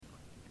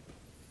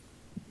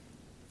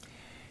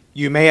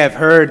You may have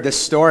heard the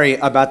story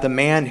about the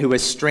man who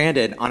was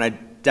stranded on a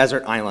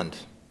desert island.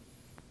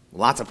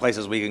 Lots of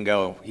places we can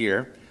go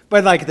here.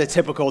 But like the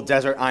typical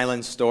desert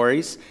island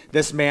stories,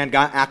 this man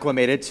got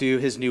acclimated to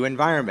his new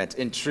environment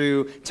in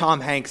true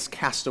Tom Hanks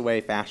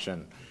castaway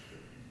fashion.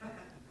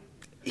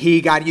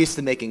 He got used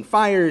to making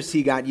fires.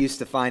 He got used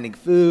to finding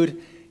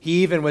food.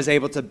 He even was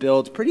able to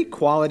build pretty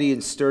quality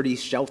and sturdy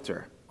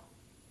shelter.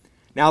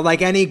 Now,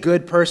 like any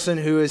good person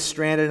who is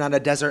stranded on a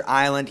desert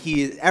island,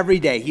 every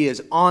day he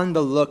is on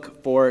the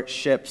look for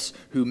ships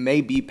who may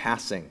be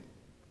passing.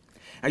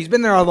 Now, he's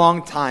been there a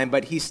long time,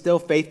 but he's still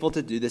faithful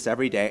to do this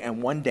every day,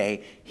 and one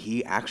day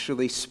he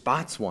actually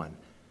spots one.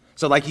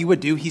 So like he would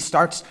do, he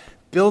starts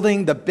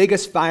building the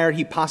biggest fire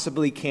he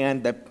possibly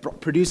can that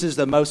produces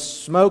the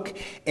most smoke,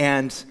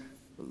 and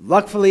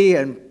luckily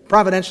and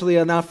providentially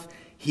enough,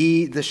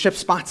 the ship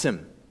spots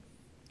him,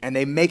 and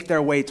they make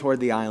their way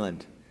toward the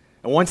island.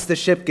 And once the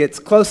ship gets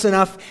close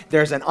enough,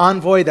 there's an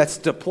envoy that's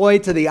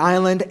deployed to the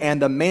island,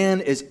 and the man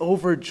is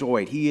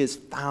overjoyed. He is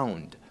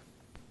found.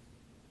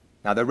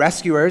 Now, the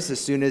rescuers,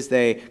 as soon as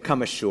they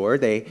come ashore,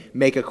 they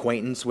make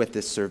acquaintance with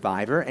this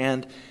survivor,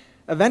 and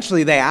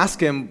eventually they ask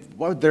him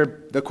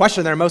the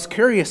question they're most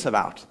curious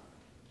about.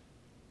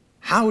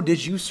 How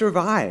did you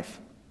survive?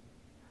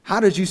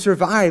 How did you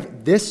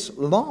survive this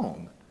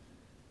long?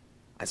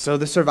 And so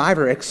the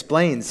survivor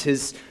explains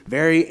his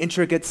very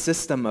intricate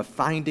system of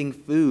finding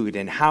food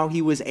and how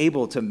he was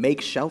able to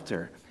make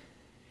shelter.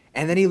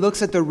 And then he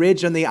looks at the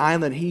ridge on the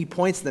island. He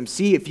points them,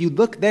 see, if you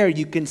look there,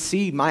 you can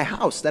see my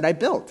house that I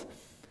built.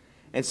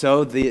 And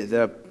so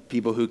the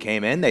people who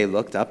came in, they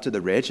looked up to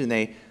the ridge and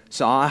they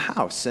saw a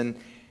house. And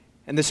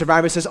the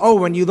survivor says, oh,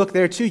 when you look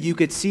there too, you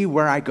could see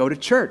where I go to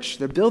church.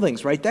 The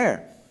building's right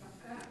there.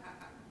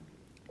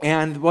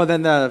 And well,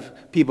 then the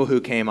people who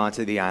came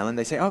onto the island,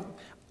 they say, oh,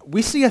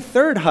 we see a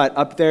third hut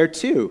up there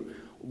too.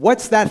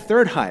 What's that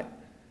third hut?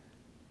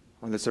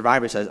 Well, the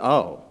survivor says,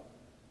 oh,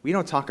 we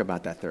don't talk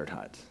about that third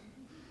hut.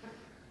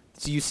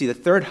 So you see, the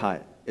third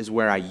hut is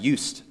where I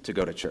used to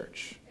go to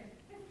church.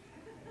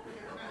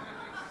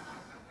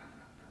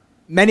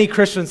 Many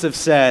Christians have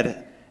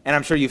said, and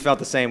I'm sure you felt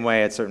the same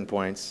way at certain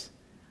points,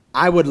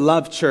 I would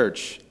love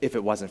church if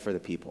it wasn't for the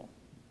people.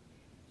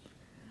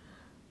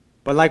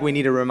 But like we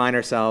need to remind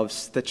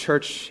ourselves, the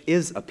church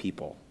is a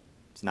people.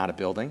 It's not a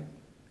building.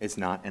 It's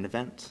not an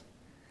event.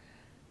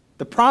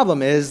 The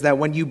problem is that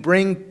when you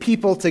bring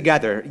people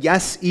together,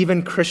 yes,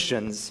 even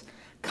Christians,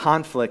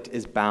 conflict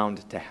is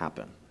bound to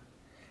happen.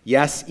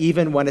 Yes,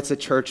 even when it's a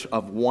church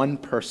of one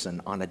person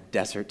on a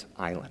desert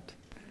island.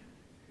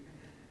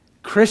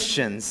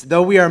 Christians,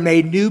 though we are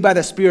made new by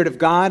the Spirit of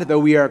God, though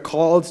we are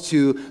called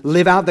to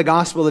live out the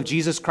gospel of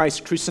Jesus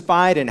Christ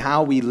crucified and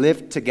how we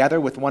live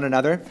together with one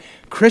another,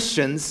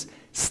 Christians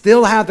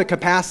still have the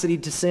capacity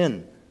to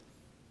sin.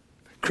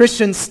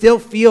 Christians still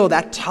feel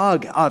that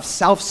tug of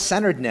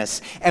self-centeredness,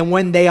 and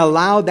when they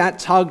allow that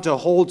tug to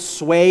hold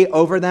sway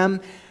over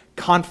them,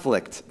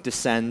 conflict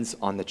descends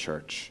on the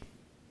church.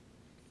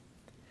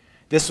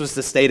 This was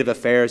the state of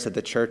affairs of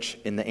the church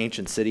in the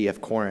ancient city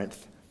of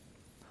Corinth.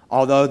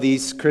 Although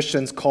these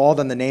Christians called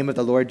on the name of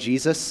the Lord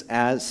Jesus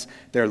as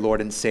their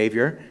Lord and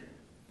Savior,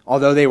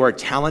 although they were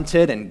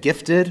talented and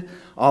gifted,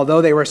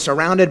 although they were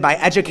surrounded by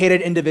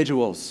educated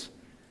individuals,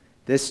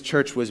 this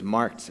church was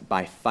marked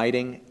by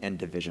fighting and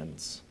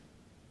divisions.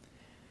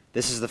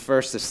 This is the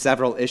first of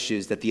several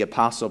issues that the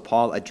Apostle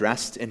Paul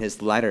addressed in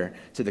his letter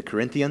to the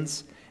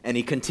Corinthians, and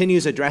he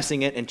continues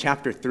addressing it in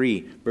chapter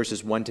 3,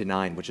 verses 1 to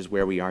 9, which is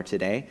where we are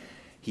today.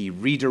 He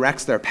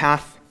redirects their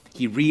path,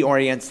 he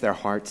reorients their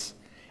hearts,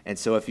 and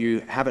so if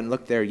you haven't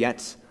looked there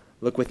yet,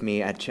 look with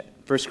me at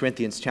 1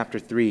 Corinthians chapter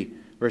 3,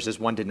 verses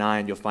 1 to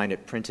 9. You'll find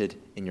it printed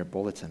in your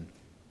bulletin.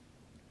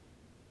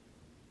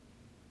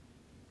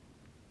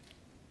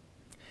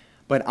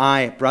 But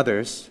I,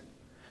 brothers,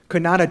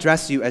 could not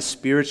address you as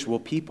spiritual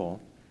people,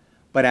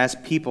 but as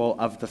people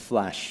of the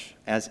flesh,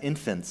 as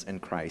infants in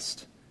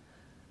Christ.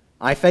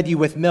 I fed you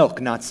with milk,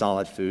 not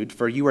solid food,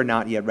 for you are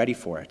not yet ready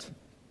for it.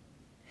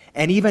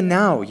 And even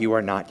now you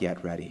are not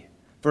yet ready,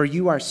 for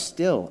you are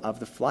still of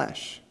the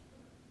flesh.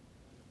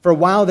 For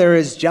while there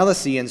is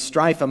jealousy and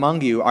strife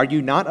among you, are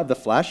you not of the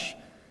flesh,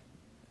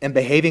 and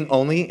behaving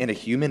only in a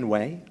human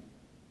way?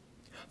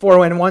 For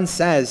when one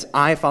says,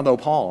 I follow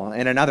Paul,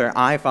 and another,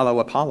 I follow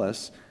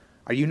Apollos,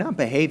 are you not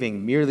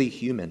behaving merely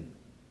human?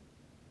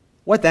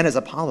 What then is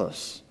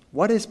Apollos?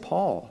 What is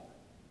Paul?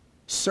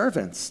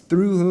 Servants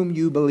through whom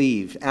you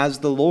believed, as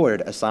the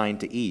Lord assigned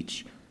to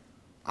each.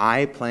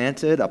 I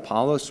planted,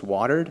 Apollos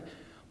watered,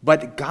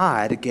 but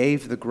God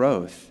gave the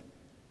growth.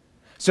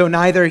 So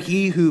neither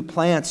he who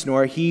plants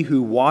nor he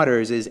who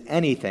waters is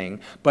anything,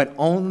 but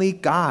only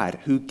God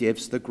who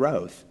gives the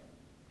growth.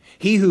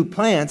 He who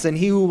plants and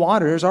he who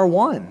waters are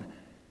one,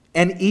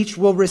 and each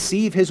will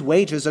receive his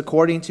wages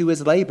according to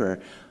his labor.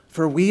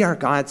 For we are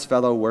God's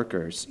fellow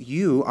workers.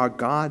 You are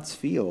God's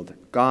field,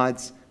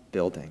 God's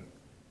building.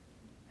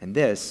 And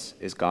this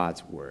is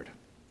God's word.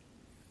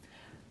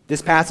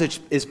 This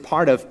passage is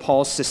part of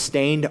Paul's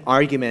sustained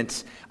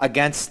argument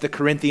against the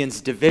Corinthians'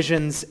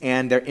 divisions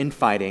and their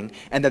infighting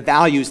and the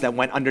values that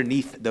went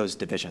underneath those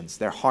divisions,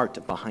 their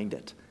heart behind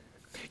it.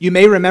 You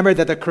may remember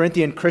that the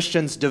Corinthian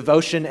Christians'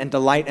 devotion and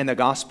delight in the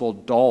gospel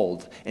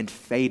dulled and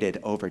faded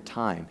over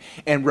time,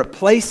 and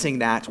replacing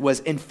that was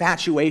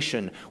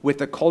infatuation with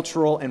the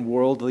cultural and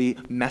worldly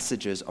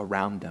messages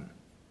around them.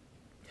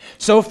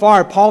 So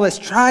far, Paul has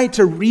tried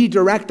to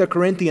redirect the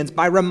Corinthians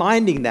by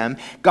reminding them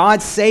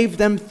God saved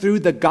them through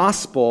the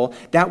gospel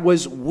that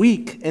was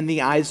weak in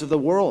the eyes of the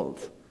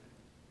world.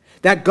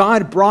 That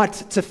God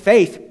brought to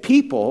faith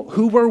people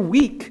who were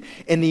weak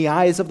in the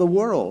eyes of the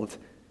world.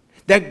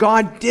 That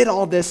God did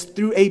all this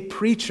through a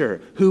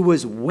preacher who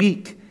was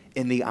weak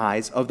in the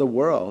eyes of the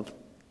world.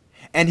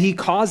 And he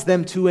caused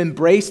them to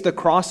embrace the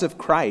cross of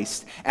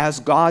Christ as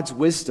God's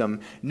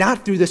wisdom,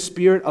 not through the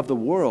spirit of the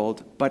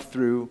world, but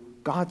through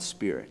God's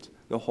Spirit,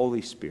 the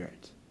Holy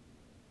Spirit.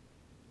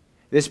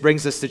 This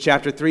brings us to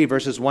chapter 3,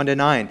 verses 1 to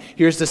 9.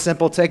 Here's the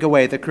simple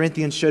takeaway the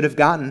Corinthians should have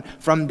gotten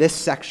from this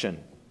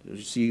section.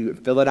 So you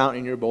fill it out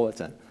in your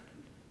bulletin.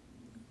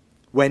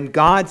 When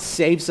God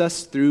saves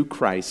us through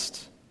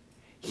Christ,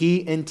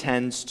 he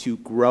intends to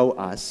grow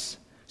us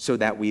so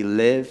that we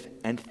live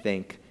and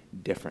think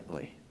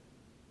differently.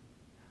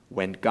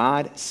 When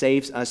God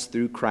saves us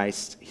through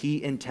Christ,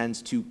 he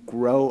intends to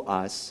grow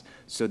us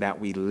so that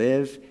we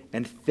live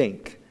and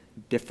think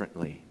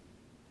differently.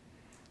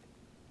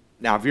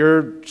 Now, if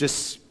you're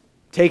just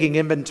taking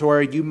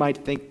inventory, you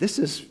might think this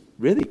is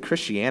really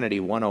Christianity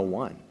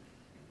 101.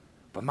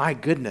 But my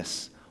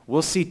goodness,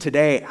 we'll see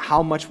today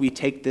how much we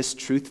take this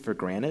truth for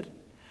granted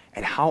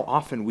and how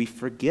often we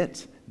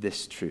forget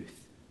this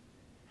truth.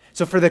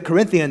 So for the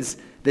Corinthians,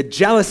 the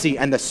jealousy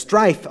and the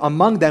strife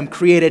among them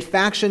created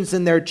factions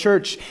in their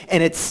church,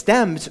 and it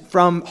stemmed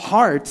from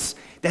hearts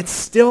that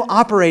still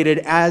operated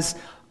as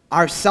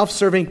our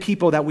self-serving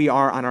people that we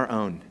are on our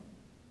own.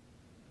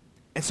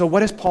 And so what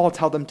does Paul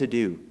tell them to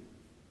do?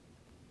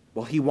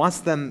 Well, he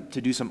wants them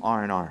to do some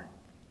R&R.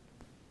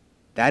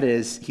 That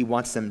is, he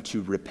wants them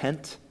to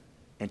repent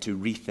and to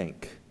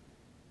rethink.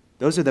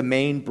 Those are the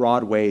main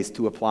broad ways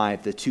to apply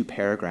the two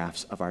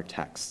paragraphs of our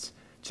text,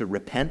 to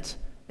repent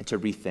and to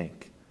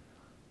rethink.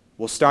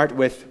 We'll start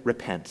with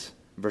repent,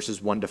 verses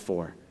 1 to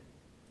 4.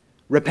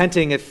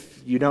 Repenting,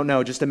 if you don't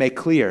know, just to make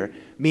clear,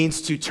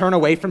 means to turn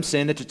away from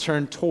sin and to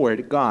turn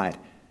toward God.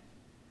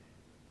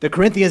 The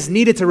Corinthians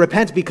needed to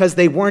repent because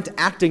they weren't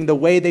acting the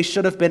way they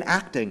should have been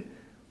acting.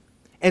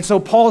 And so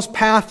Paul's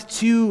path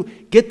to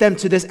get them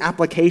to this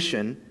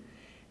application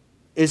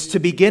is to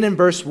begin in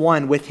verse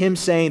 1 with him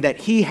saying that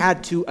he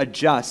had to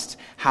adjust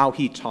how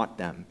he taught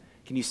them.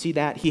 Can you see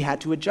that? He had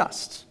to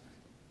adjust.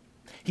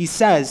 He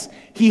says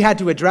he had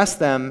to address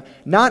them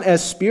not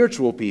as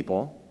spiritual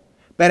people,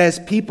 but as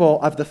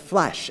people of the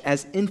flesh,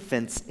 as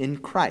infants in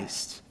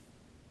Christ.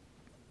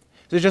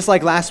 So just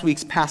like last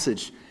week's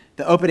passage,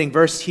 the opening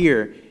verse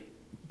here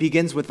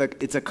begins with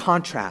it's a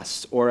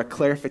contrast or a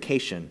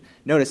clarification.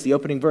 Notice the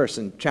opening verse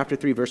in chapter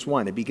 3, verse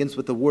 1. It begins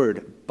with the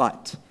word,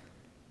 but.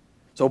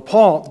 So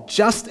Paul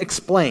just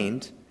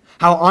explained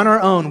how on our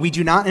own we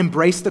do not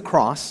embrace the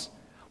cross.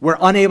 We're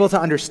unable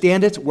to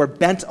understand it. We're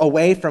bent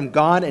away from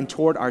God and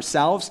toward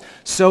ourselves.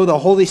 So the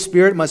Holy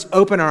Spirit must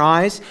open our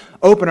eyes,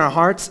 open our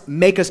hearts,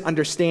 make us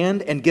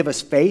understand, and give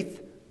us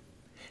faith.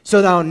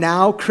 So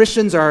now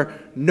Christians are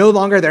no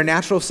longer their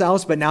natural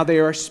selves, but now they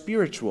are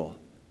spiritual.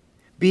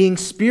 Being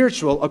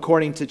spiritual,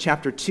 according to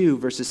chapter 2,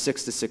 verses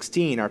 6 to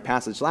 16, our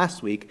passage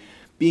last week,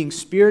 being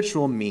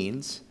spiritual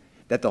means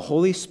that the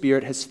Holy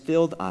Spirit has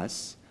filled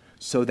us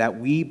so that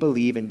we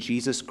believe in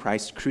Jesus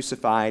Christ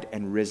crucified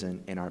and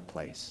risen in our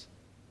place.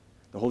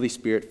 The Holy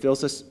Spirit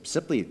fills us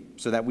simply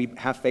so that we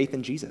have faith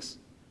in Jesus.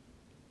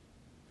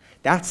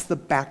 That's the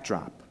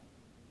backdrop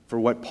for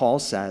what Paul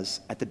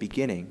says at the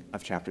beginning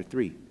of chapter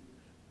 3.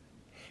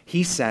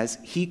 He says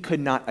he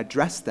could not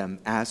address them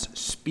as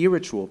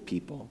spiritual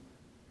people.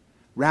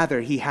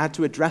 Rather, he had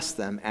to address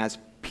them as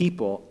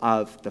people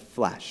of the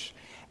flesh,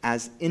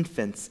 as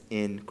infants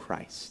in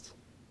Christ.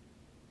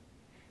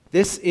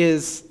 This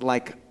is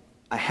like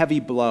a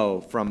heavy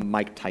blow from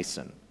Mike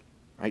Tyson,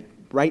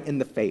 right in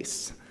the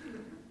face.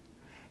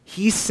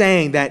 He's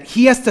saying that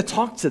he has to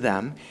talk to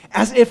them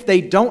as if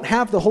they don't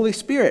have the Holy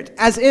Spirit,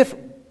 as if,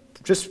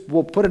 just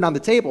we'll put it on the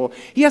table,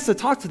 he has to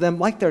talk to them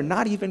like they're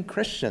not even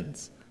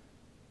Christians.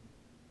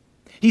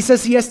 He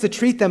says he has to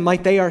treat them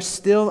like they are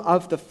still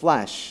of the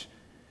flesh.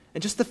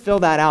 And just to fill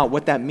that out,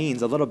 what that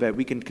means a little bit,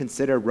 we can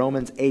consider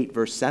Romans 8,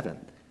 verse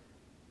 7,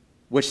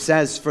 which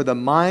says, "For the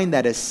mind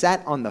that is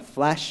set on the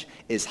flesh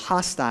is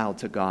hostile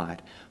to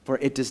God, for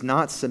it does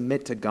not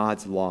submit to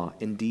God's law.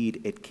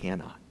 Indeed, it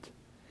cannot."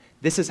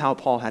 This is how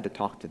Paul had to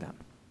talk to them.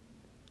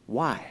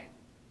 Why?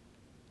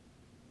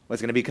 Well,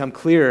 it's going to become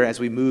clearer as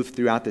we move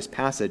throughout this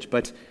passage,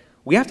 but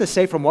we have to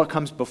say from what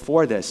comes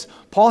before this,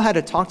 Paul had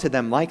to talk to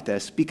them like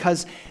this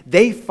because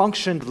they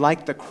functioned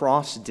like the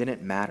cross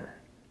didn't matter.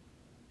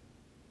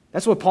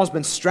 That's what Paul's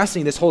been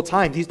stressing this whole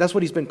time. That's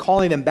what he's been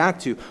calling them back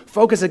to.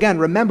 Focus again,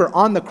 remember,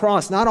 on the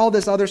cross, not all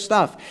this other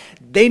stuff.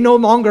 They no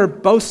longer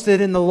boasted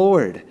in the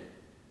Lord.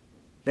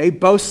 They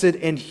boasted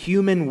in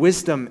human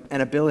wisdom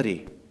and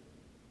ability.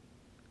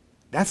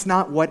 That's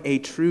not what a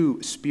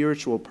true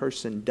spiritual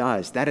person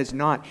does. That is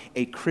not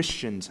a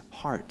Christian's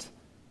heart.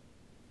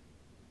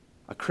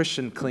 A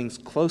Christian clings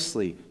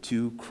closely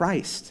to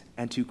Christ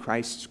and to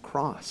Christ's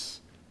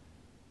cross.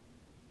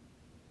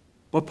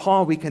 But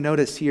Paul, we can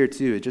notice here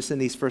too, just in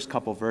these first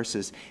couple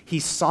verses, he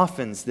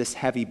softens this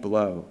heavy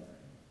blow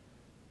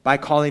by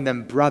calling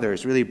them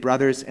brothers, really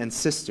brothers and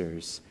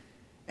sisters.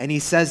 And he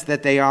says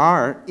that they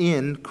are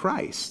in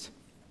Christ.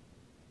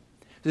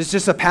 There's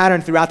just a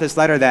pattern throughout this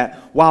letter that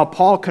while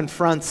Paul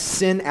confronts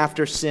sin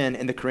after sin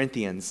in the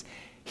Corinthians,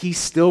 he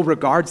still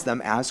regards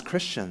them as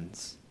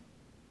Christians.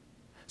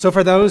 So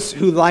for those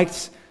who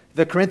liked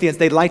the Corinthians,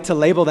 they liked to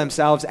label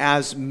themselves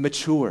as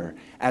mature,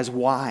 as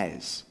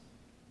wise.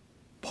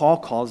 Paul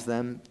calls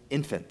them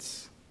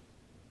infants.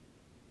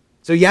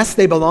 So yes,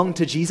 they belonged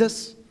to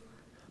Jesus,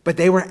 but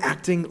they were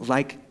acting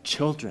like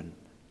children,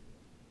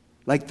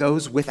 like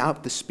those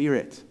without the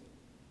Spirit,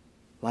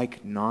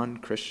 like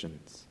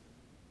non-Christians.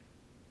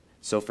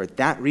 So for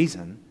that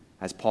reason,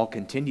 as Paul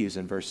continues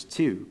in verse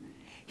 2,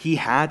 he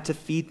had to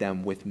feed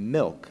them with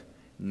milk,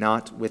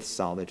 not with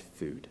solid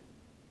food.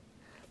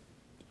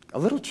 A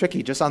little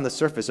tricky just on the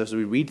surface as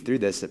we read through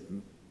this.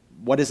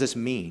 What does this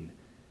mean?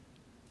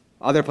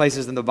 Other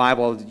places in the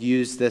Bible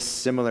use this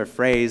similar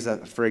phrase.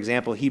 For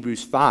example,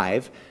 Hebrews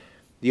 5,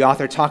 the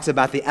author talks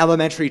about the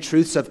elementary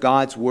truths of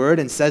God's word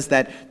and says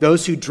that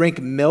those who drink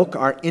milk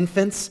are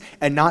infants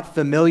and not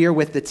familiar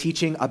with the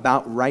teaching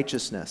about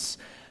righteousness.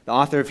 The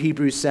author of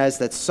Hebrews says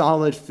that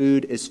solid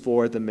food is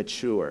for the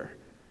mature.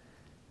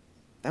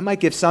 That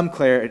might give some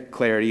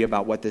clarity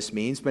about what this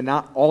means, but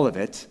not all of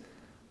it.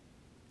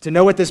 To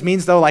know what this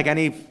means, though, like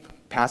any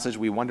passage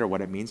we wonder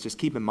what it means, just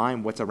keep in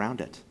mind what's around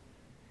it.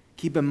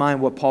 Keep in mind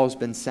what Paul's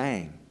been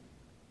saying.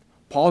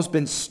 Paul's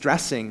been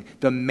stressing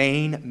the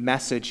main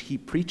message he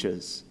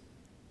preaches.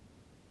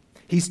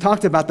 He's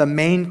talked about the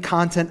main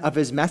content of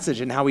his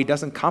message and how he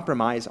doesn't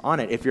compromise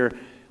on it. If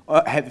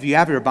you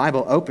have your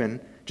Bible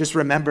open, just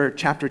remember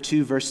chapter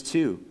 2, verse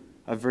 2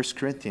 of 1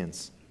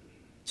 Corinthians.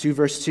 2,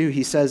 verse 2,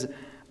 he says,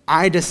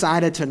 I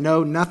decided to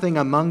know nothing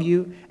among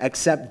you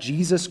except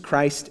Jesus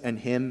Christ and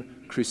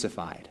him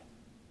crucified.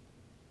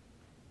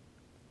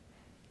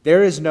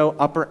 There is no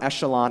upper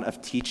echelon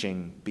of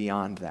teaching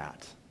beyond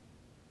that.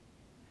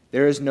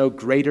 There is no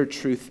greater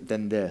truth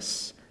than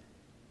this.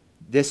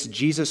 This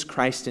Jesus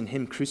Christ and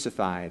him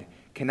crucified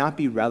cannot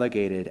be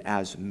relegated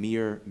as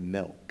mere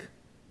milk.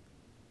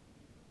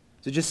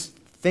 So just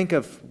think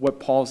of what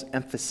Paul's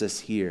emphasis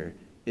here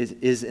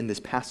is in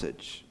this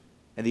passage,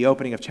 in the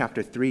opening of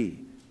chapter 3.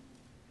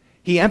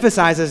 He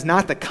emphasizes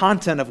not the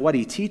content of what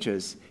he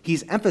teaches,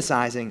 he's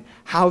emphasizing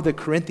how the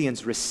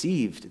Corinthians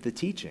received the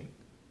teaching.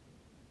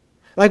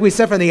 Like we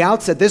said from the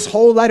outset, this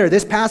whole letter,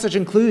 this passage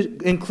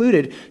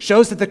included,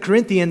 shows that the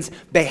Corinthians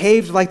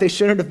behaved like they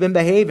shouldn't have been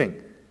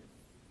behaving.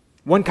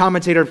 One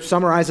commentator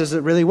summarizes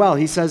it really well.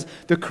 He says,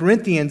 the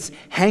Corinthians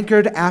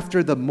hankered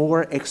after the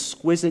more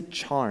exquisite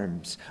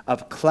charms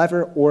of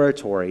clever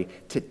oratory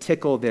to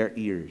tickle their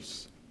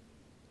ears.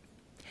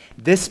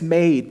 This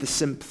made the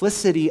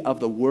simplicity of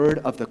the word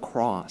of the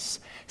cross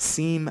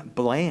seem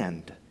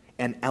bland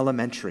and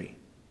elementary.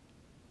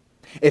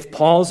 If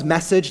Paul's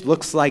message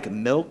looks like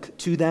milk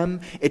to them,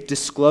 it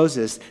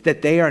discloses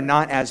that they are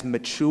not as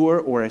mature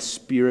or as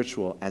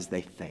spiritual as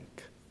they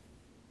think.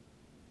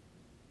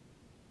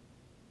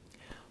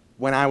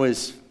 When I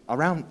was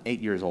around 8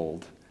 years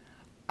old,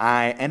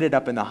 I ended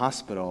up in the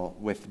hospital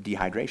with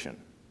dehydration.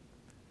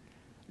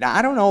 Now,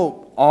 I don't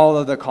know all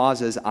of the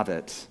causes of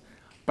it,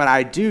 but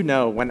I do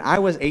know when I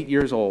was 8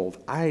 years old,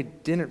 I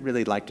didn't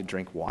really like to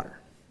drink water.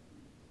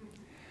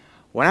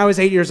 When I was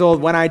 8 years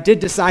old, when I did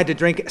decide to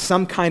drink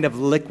some kind of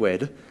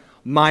liquid,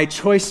 my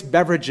choice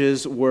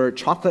beverages were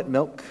chocolate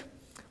milk,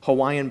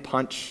 Hawaiian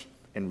punch,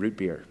 and root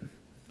beer.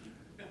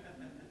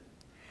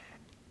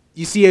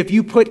 You see, if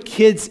you put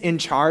kids in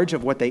charge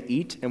of what they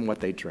eat and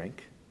what they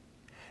drink,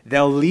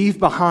 they'll leave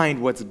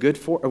behind what's good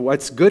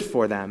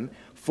for them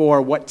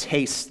for what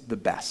tastes the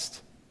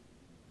best.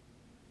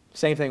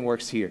 Same thing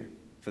works here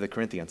for the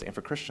Corinthians and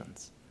for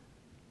Christians.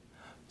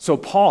 So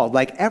Paul,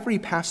 like every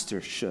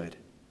pastor should,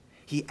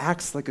 he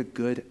acts like a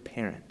good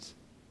parent,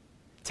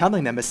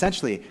 telling them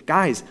essentially,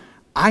 guys,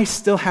 I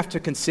still have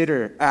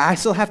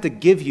to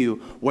give you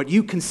what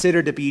you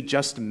consider to be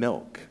just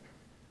milk.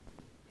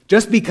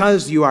 Just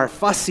because you are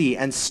fussy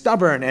and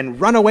stubborn and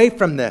run away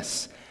from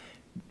this,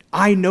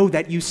 I know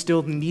that you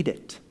still need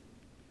it.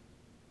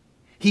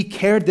 He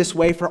cared this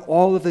way for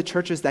all of the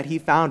churches that he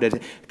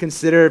founded.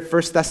 Consider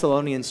 1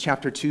 Thessalonians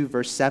chapter 2,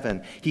 verse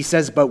 7. He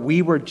says, but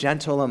we were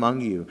gentle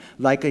among you,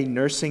 like a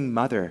nursing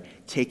mother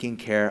taking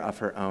care of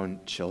her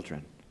own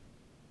children.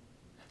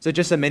 So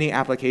just a mini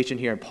application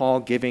here, Paul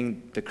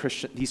giving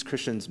these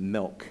Christians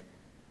milk.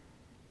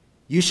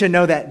 You should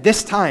know that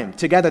this time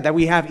together that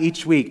we have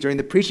each week during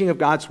the preaching of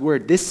God's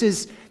word, this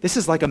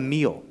is like a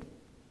meal.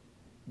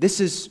 This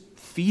is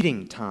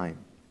feeding time.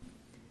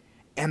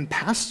 And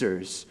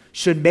pastors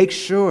should make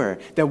sure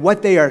that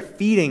what they are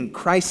feeding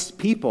Christ's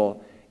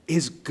people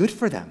is good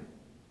for them.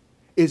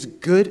 is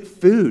good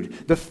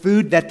food, the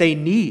food that they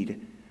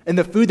need. And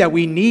the food that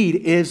we need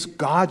is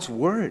God's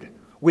word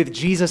with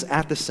Jesus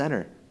at the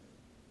center.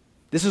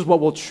 This is what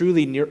will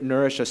truly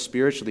nourish us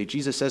spiritually.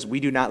 Jesus says we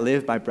do not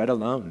live by bread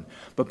alone,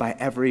 but by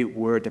every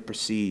word that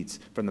proceeds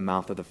from the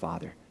mouth of the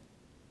Father.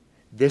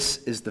 This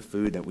is the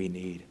food that we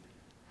need.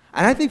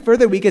 And I think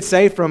further we could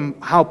say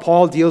from how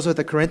Paul deals with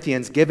the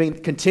Corinthians,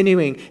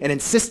 continuing and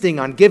insisting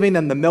on giving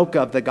them the milk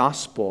of the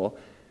gospel,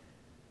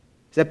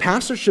 that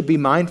pastors should be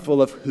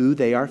mindful of who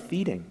they are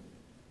feeding,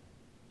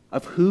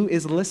 of who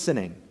is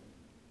listening,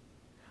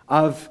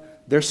 of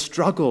their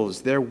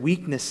struggles, their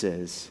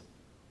weaknesses,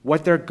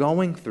 what they're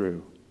going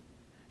through.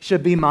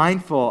 Should be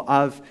mindful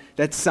of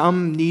that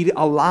some need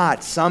a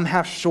lot, some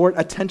have short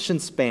attention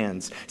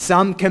spans,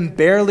 some can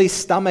barely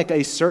stomach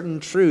a certain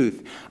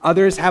truth,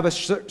 others have a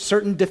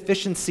certain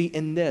deficiency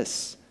in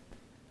this.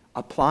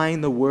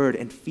 Applying the word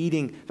and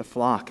feeding the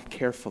flock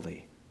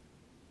carefully.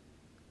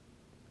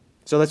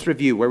 So let's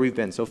review where we've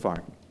been so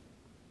far.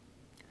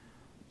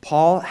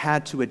 Paul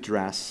had to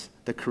address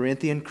the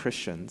Corinthian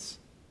Christians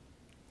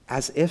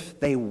as if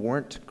they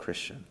weren't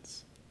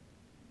Christians,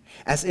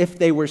 as if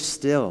they were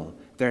still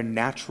their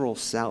natural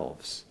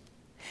selves.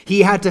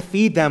 He had to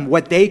feed them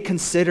what they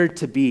considered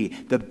to be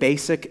the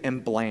basic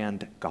and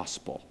bland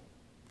gospel.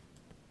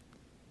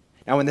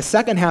 Now, in the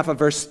second half of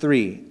verse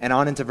 3 and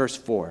on into verse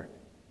 4,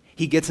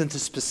 he gets into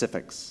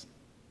specifics.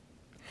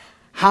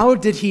 How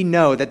did he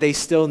know that they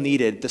still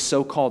needed the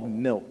so-called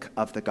milk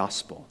of the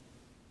gospel?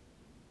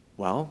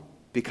 Well,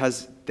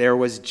 because there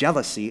was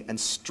jealousy and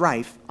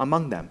strife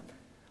among them,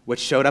 which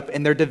showed up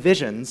in their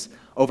divisions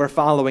over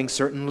following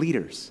certain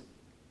leaders.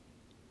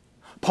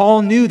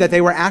 Paul knew that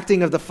they were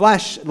acting of the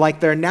flesh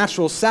like their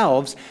natural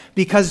selves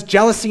because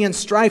jealousy and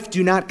strife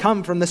do not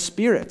come from the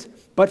Spirit,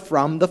 but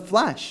from the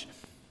flesh.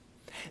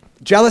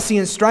 Jealousy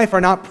and strife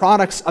are not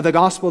products of the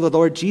gospel of the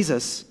Lord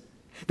Jesus.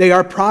 They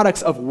are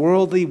products of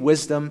worldly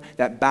wisdom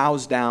that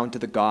bows down to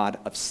the God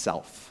of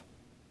self.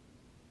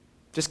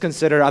 Just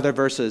consider other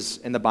verses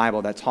in the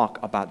Bible that talk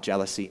about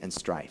jealousy and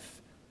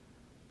strife.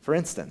 For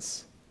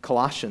instance,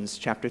 Colossians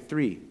chapter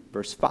 3,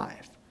 verse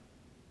 5.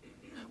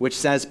 Which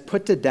says,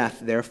 "Put to death,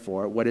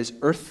 therefore, what is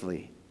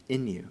earthly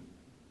in you: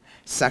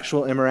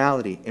 sexual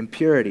immorality,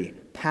 impurity,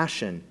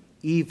 passion,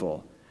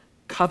 evil,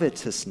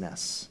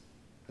 covetousness,"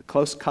 a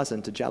close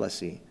cousin to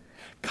jealousy.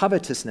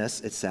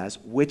 Covetousness, it says,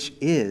 which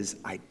is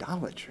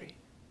idolatry.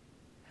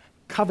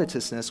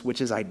 Covetousness,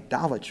 which is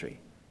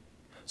idolatry.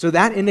 So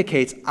that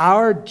indicates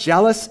our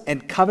jealous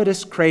and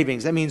covetous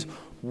cravings. That means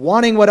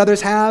wanting what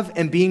others have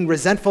and being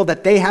resentful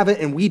that they have it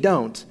and we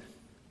don't.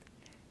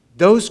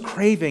 Those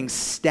cravings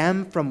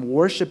stem from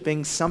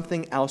worshiping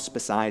something else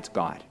besides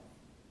God.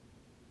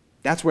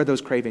 That's where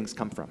those cravings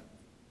come from.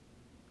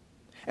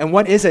 And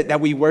what is it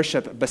that we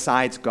worship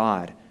besides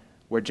God,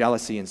 where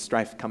jealousy and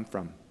strife come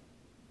from?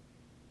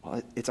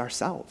 Well, it's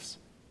ourselves.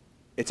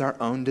 It's our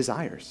own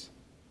desires.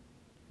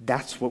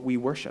 That's what we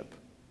worship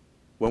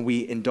when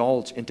we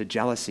indulge into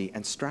jealousy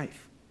and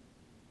strife.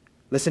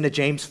 Listen to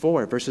James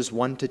 4, verses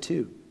 1 to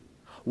 2.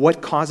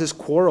 What causes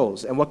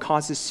quarrels and what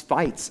causes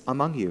fights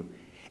among you?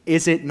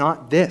 Is it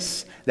not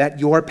this, that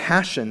your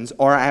passions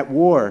are at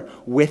war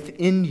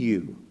within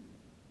you?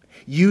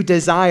 You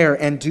desire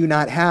and do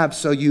not have,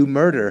 so you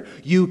murder.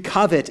 You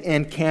covet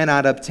and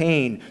cannot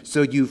obtain,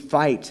 so you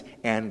fight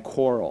and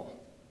quarrel.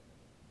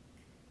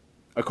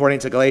 According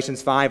to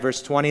Galatians 5,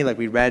 verse 20, like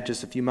we read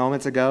just a few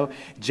moments ago,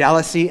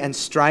 jealousy and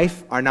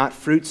strife are not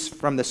fruits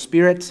from the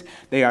Spirit,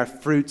 they are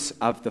fruits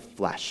of the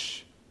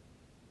flesh.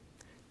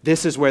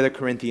 This is where the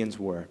Corinthians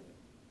were.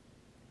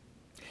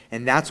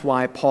 And that's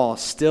why Paul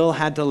still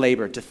had to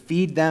labor to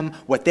feed them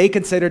what they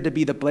considered to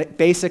be the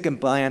basic and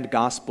bland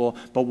gospel,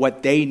 but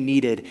what they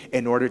needed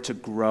in order to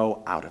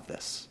grow out of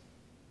this.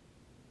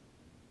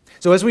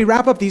 So as we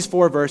wrap up these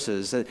 4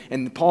 verses,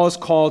 and Paul's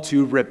call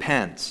to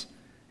repent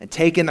and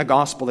take in the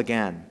gospel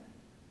again,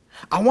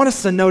 I want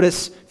us to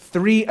notice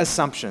 3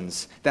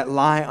 assumptions that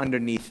lie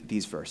underneath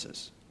these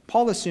verses.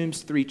 Paul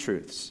assumes 3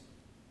 truths.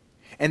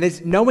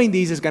 And knowing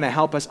these is going to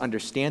help us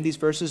understand these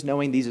verses.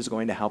 Knowing these is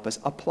going to help us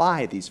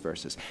apply these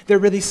verses. They're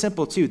really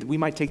simple, too. We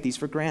might take these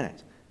for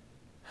granted.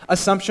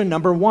 Assumption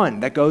number 1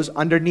 that goes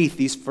underneath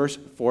these first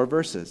 4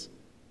 verses.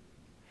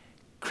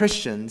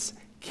 Christians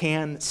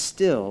can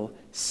still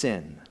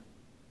sin.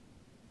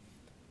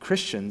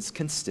 Christians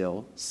can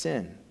still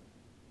sin.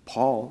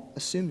 Paul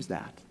assumes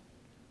that.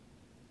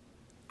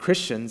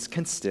 Christians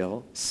can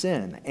still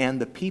sin. And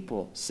the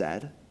people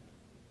said,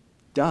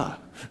 duh.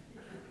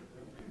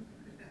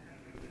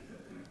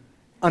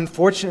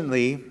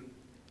 Unfortunately,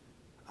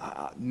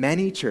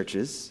 many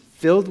churches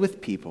filled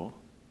with people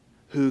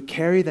who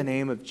carry the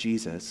name of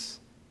Jesus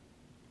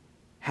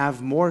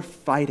have more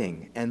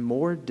fighting and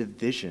more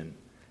division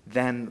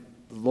than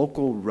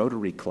local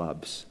Rotary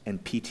clubs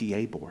and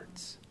PTA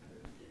boards.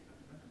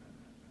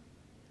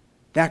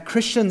 That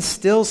Christians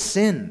still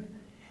sin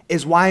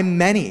is why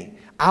many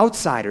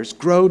outsiders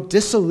grow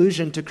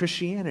disillusioned to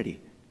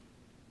Christianity.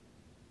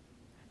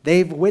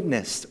 They've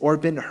witnessed or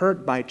been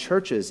hurt by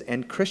churches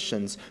and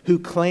Christians who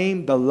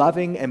claim the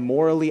loving and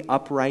morally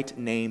upright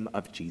name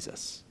of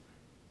Jesus.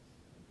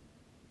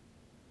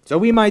 So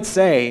we might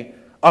say,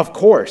 of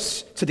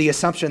course, to the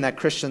assumption that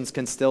Christians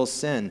can still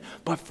sin.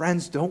 But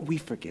friends, don't we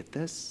forget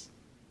this?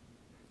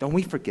 Don't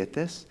we forget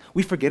this?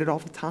 We forget it all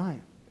the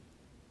time.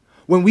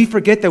 When we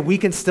forget that we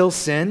can still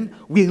sin,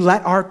 we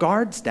let our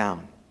guards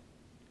down.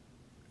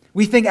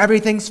 We think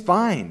everything's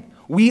fine.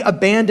 We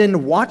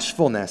abandon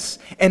watchfulness,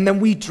 and then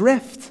we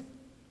drift.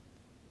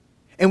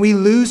 And we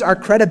lose our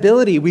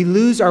credibility. We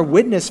lose our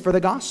witness for the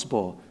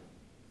gospel.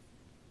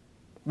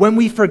 When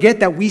we forget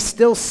that we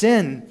still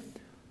sin,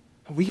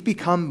 we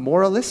become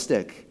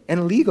moralistic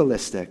and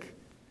legalistic.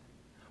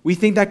 We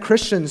think that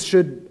Christians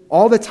should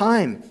all the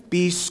time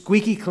be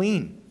squeaky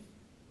clean.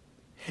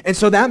 And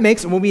so that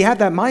makes, when we have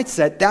that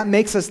mindset, that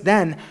makes us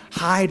then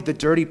hide the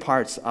dirty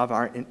parts of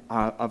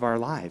our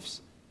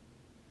lives.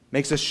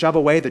 Makes us shove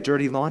away the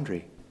dirty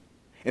laundry.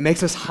 It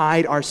makes us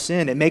hide our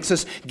sin. It makes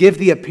us give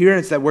the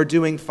appearance that we're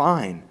doing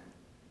fine.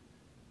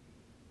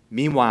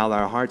 Meanwhile,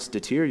 our hearts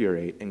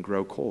deteriorate and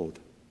grow cold.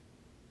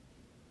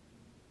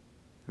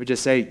 We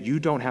just say, you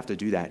don't have to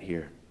do that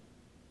here.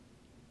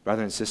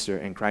 Brother and sister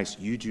in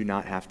Christ, you do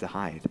not have to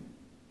hide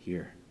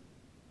here.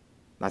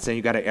 I'm not saying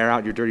you got to air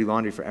out your dirty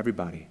laundry for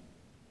everybody.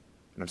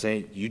 But I'm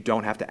saying you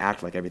don't have to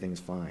act like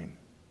everything's fine.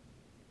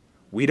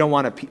 We don't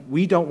want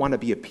to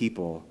be a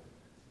people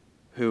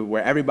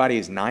where everybody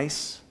is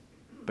nice,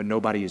 but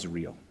nobody is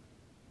real.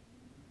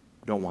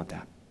 We don't want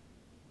that.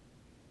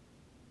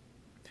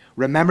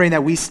 Remembering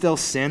that we still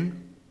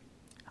sin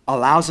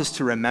allows us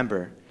to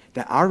remember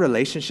that our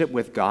relationship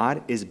with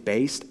God is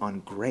based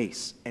on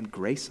grace and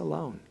grace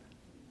alone.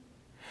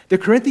 The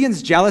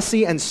Corinthians'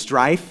 jealousy and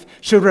strife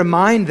should have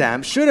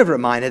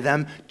reminded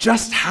them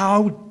just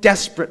how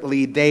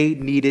desperately they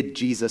needed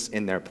Jesus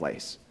in their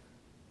place.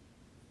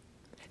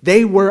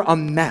 They were a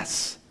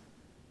mess,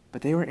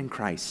 but they were in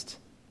Christ.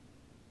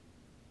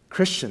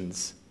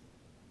 Christians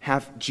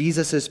have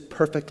Jesus'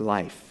 perfect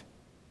life.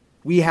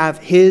 We have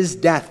his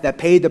death that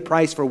paid the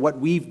price for what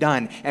we've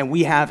done, and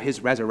we have his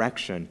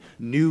resurrection,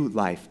 new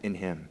life in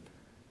him.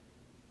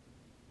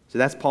 So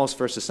that's Paul's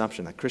first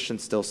assumption, that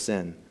Christians still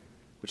sin,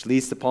 which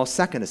leads to Paul's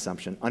second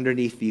assumption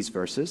underneath these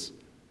verses.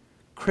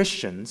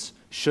 Christians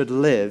should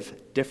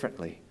live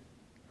differently.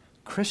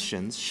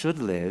 Christians should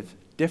live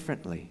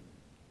differently.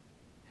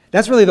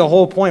 That's really the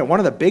whole point, one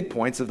of the big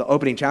points of the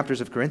opening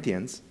chapters of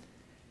Corinthians.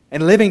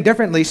 And living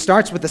differently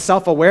starts with the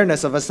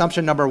self-awareness of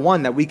assumption number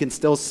one, that we can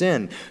still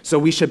sin. So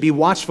we should be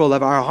watchful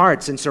of our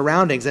hearts and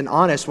surroundings and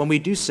honest when we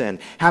do sin,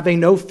 having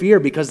no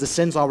fear because the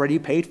sin's already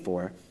paid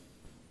for.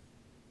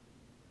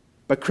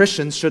 But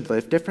Christians should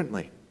live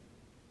differently.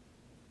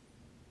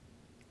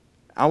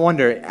 I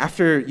wonder,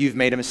 after you've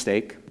made a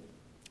mistake,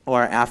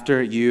 or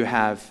after you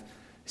have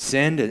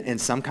sinned in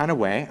some kind of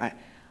way,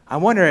 I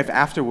wonder if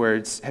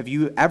afterwards, have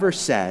you ever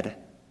said,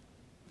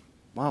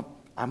 well,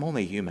 I'm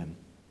only human.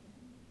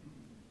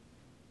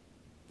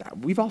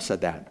 We've all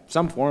said that,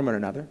 some form or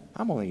another.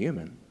 I'm only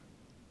human.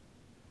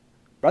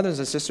 Brothers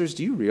and sisters,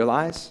 do you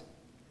realize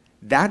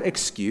that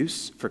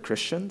excuse for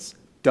Christians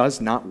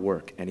does not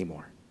work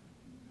anymore?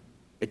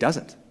 It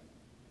doesn't.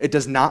 It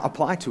does not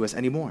apply to us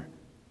anymore.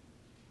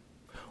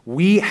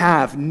 We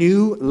have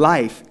new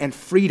life and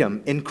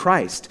freedom in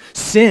Christ.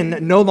 Sin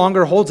no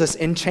longer holds us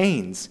in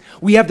chains.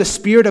 We have the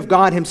Spirit of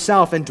God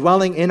himself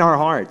indwelling in our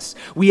hearts.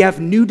 We have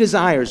new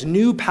desires,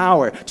 new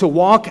power to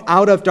walk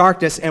out of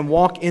darkness and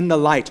walk in the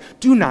light.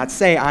 Do not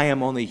say, I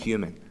am only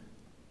human.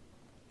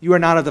 You are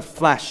not of the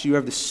flesh, you are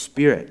of the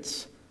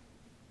Spirit.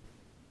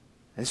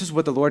 And this is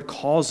what the Lord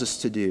calls us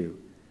to do.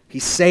 He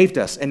saved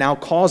us and now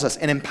calls us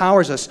and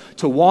empowers us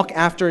to walk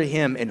after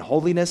him in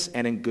holiness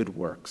and in good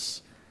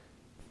works.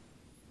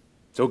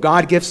 So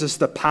God gives us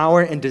the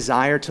power and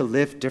desire to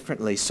live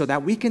differently so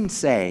that we can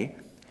say,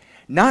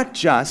 not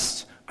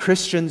just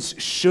Christians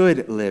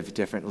should live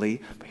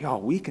differently,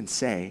 but we can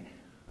say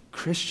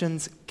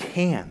Christians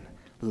can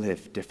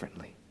live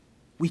differently.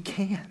 We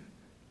can.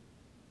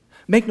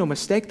 Make no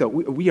mistake, though,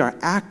 we are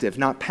active,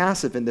 not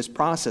passive in this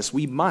process.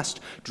 We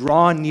must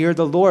draw near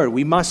the Lord.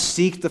 We must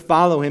seek to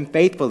follow him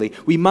faithfully.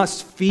 We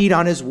must feed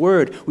on his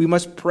word. We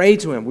must pray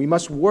to him. We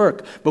must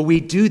work. But we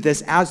do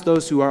this as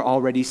those who are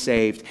already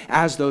saved,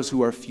 as those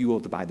who are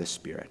fueled by the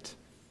Spirit.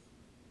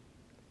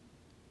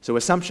 So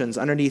assumptions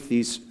underneath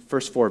these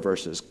first four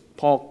verses.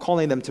 Paul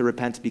calling them to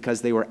repent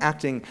because they were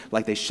acting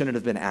like they shouldn't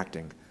have been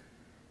acting.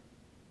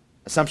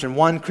 Assumption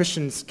one,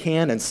 Christians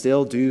can and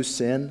still do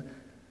sin.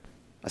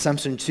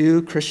 Assumption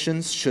two,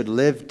 Christians should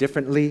live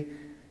differently.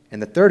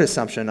 And the third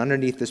assumption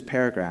underneath this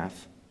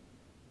paragraph,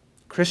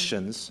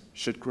 Christians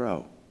should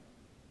grow.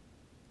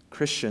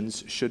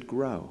 Christians should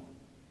grow.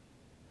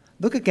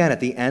 Look again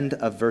at the end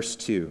of verse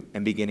 2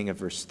 and beginning of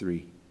verse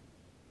 3.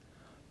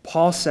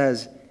 Paul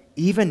says,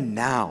 even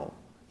now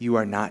you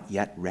are not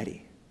yet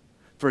ready,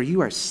 for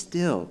you are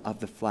still of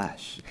the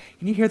flesh.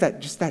 Can you hear that,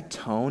 just that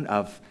tone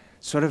of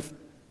sort of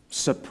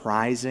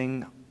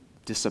surprising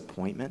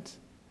disappointment?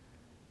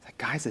 Like,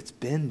 guys, it's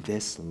been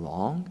this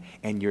long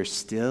and you're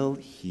still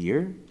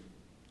here?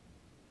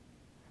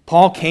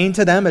 Paul came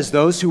to them as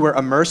those who were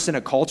immersed in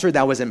a culture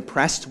that was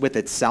impressed with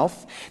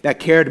itself, that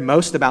cared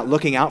most about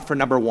looking out for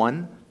number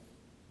one.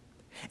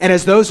 And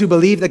as those who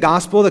believed the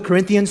gospel, the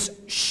Corinthians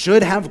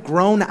should have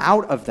grown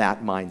out of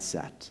that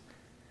mindset.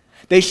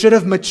 They should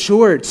have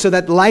matured so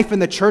that life in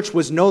the church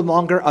was no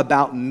longer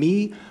about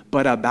me,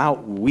 but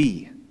about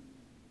we.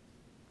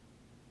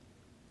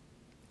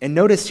 And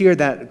notice here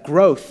that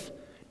growth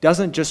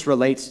doesn't just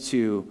relate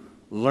to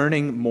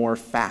learning more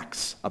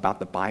facts about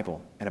the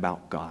Bible and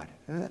about God.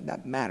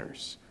 That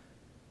matters.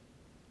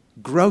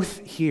 Growth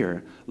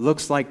here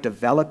looks like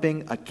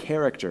developing a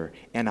character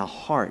and a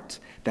heart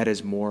that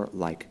is more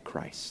like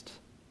Christ.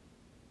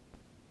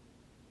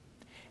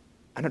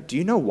 Do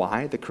you know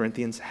why the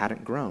Corinthians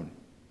hadn't grown?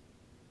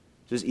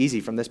 It's just easy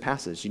from this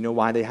passage. You know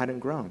why they hadn't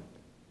grown?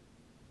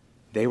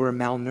 They were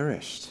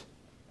malnourished.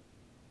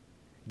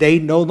 They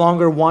no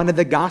longer wanted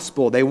the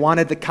gospel. They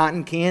wanted the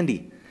cotton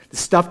candy, the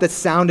stuff that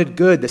sounded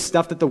good, the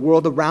stuff that the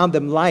world around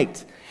them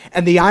liked.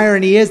 And the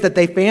irony is that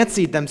they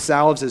fancied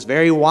themselves as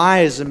very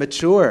wise and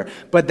mature,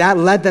 but that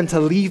led them to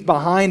leave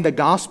behind the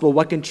gospel,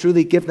 what can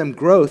truly give them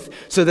growth,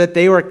 so that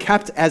they were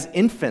kept as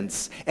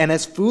infants and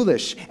as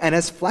foolish and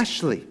as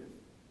fleshly.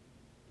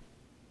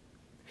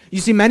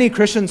 You see, many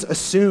Christians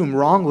assume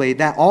wrongly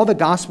that all the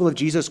gospel of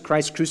Jesus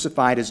Christ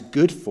crucified is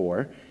good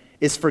for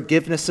is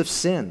forgiveness of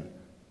sin.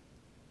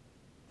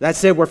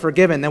 That's it, we're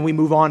forgiven, then we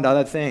move on to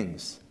other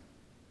things.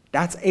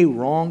 That's a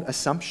wrong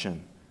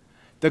assumption.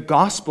 The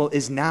gospel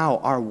is now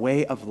our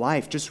way of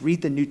life. Just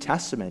read the New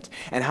Testament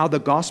and how the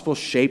gospel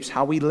shapes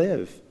how we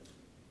live.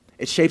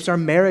 It shapes our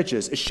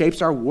marriages. It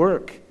shapes our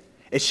work.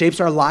 It shapes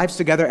our lives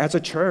together as a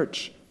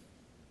church.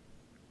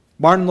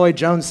 Martin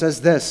Lloyd-Jones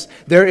says this: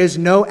 there is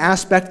no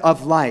aspect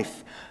of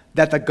life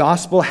that the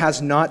gospel has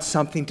not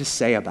something to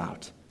say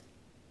about.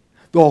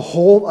 The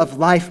whole of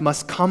life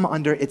must come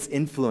under its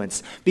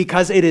influence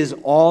because it is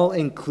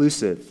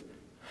all-inclusive.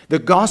 The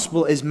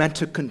gospel is meant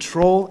to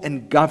control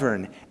and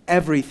govern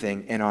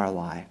everything in our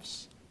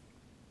lives.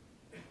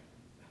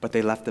 But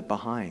they left it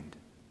behind.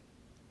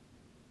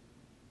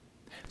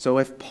 So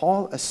if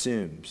Paul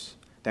assumes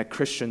that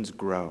Christians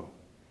grow,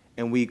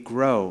 and we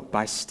grow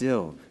by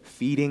still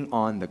feeding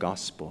on the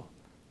gospel,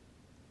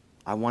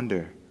 I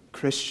wonder,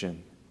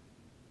 Christian,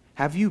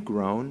 have you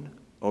grown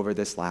over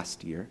this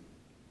last year?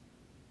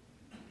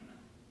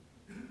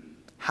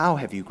 How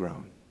have you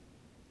grown?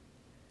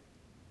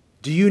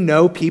 Do you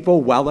know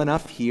people well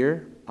enough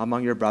here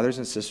among your brothers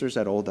and sisters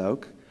at Old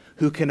Oak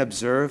who can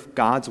observe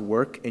God's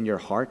work in your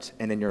heart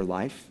and in your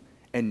life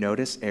and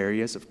notice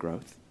areas of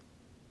growth?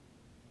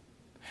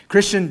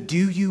 Christian,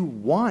 do you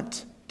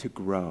want to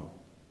grow?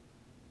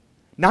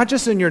 Not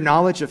just in your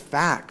knowledge of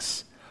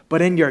facts,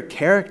 but in your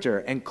character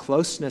and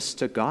closeness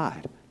to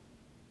God.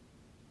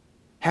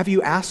 Have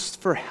you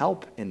asked for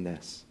help in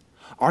this?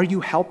 Are you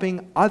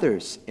helping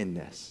others in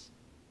this?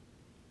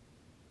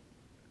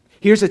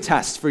 Here's a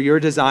test for your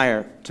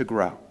desire to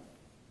grow.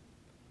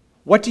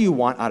 What do you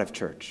want out of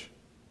church?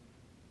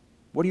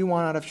 What do you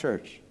want out of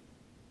church?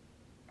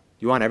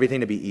 You want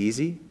everything to be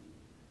easy?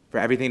 For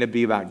everything to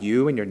be about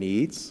you and your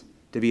needs?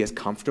 To be as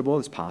comfortable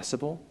as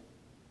possible?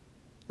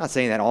 I'm not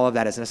saying that all of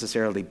that is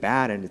necessarily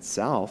bad in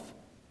itself,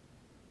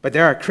 but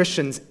there are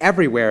Christians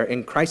everywhere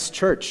in Christ's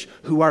church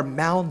who are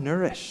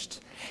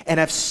malnourished and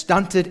have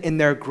stunted in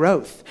their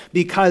growth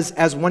because,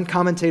 as one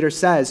commentator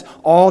says,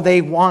 all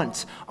they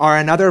want are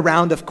another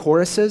round of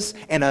choruses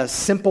and a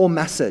simple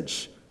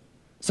message,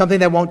 something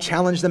that won't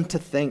challenge them to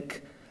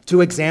think,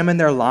 to examine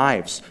their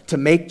lives, to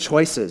make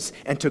choices,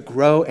 and to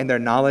grow in their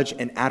knowledge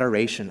and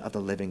adoration of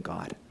the living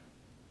God.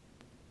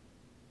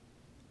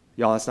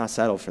 Y'all, let's not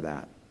settle for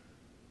that.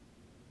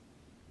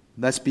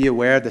 Let's be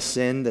aware of the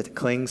sin that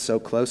clings so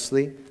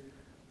closely.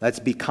 Let's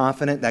be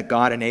confident that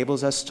God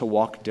enables us to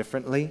walk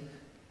differently.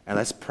 And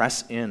let's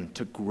press in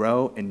to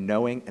grow in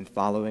knowing and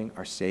following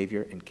our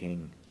Savior and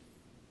King.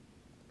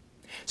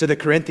 So the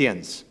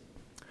Corinthians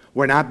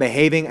were not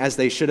behaving as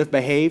they should have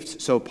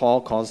behaved, so Paul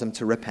calls them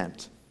to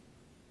repent.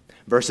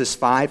 Verses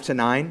 5 to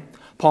 9,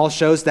 Paul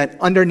shows that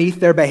underneath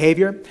their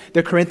behavior,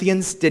 the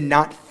Corinthians did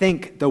not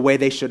think the way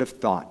they should have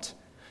thought.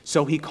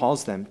 So he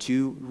calls them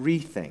to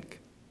rethink.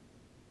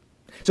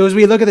 So as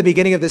we look at the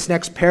beginning of this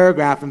next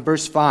paragraph in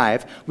verse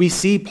 5, we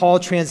see Paul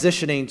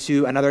transitioning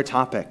to another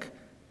topic.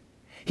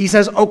 He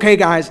says, okay,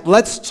 guys,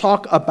 let's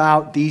talk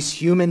about these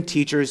human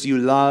teachers you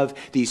love,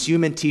 these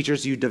human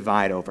teachers you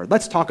divide over.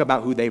 Let's talk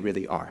about who they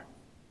really are.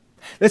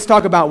 Let's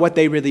talk about what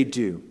they really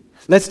do.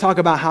 Let's talk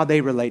about how they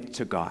relate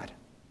to God.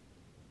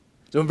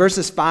 So in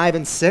verses 5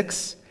 and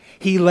 6,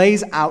 he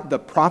lays out the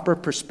proper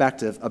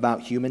perspective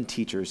about human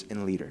teachers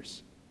and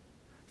leaders.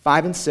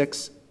 5 and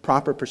 6,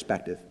 proper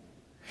perspective.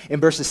 In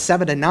verses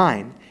 7 to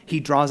 9,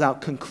 he draws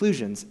out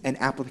conclusions and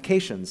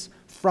applications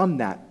from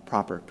that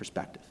proper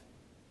perspective.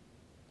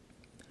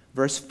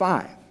 Verse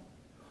 5,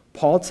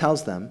 Paul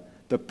tells them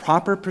the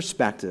proper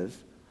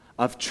perspective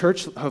of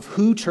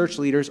who church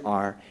leaders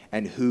are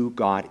and who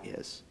God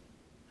is.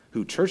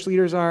 Who church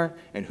leaders are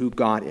and who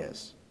God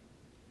is.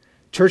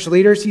 Church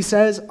leaders, he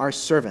says, are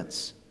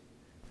servants.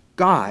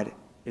 God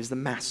is the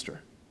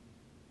master.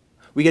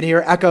 We can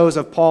hear echoes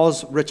of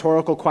Paul's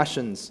rhetorical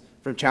questions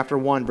from chapter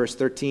 1, verse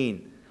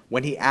 13,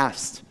 when he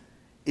asked,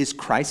 "Is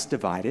Christ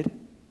divided?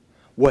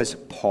 Was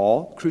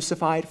Paul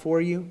crucified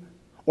for you?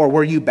 Or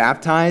were you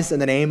baptized in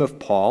the name of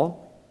Paul?"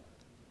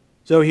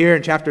 So here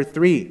in chapter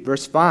 3,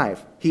 verse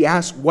 5, he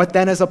asks, "What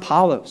then is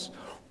Apollos?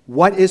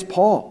 What is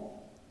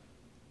Paul?"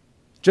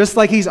 Just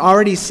like he's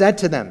already said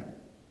to them,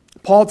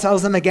 Paul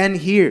tells them again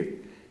here.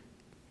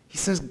 He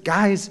says,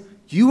 "Guys,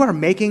 you are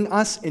making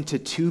us into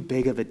too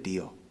big of a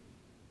deal.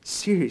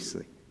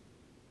 Seriously.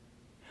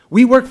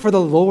 We work for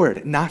the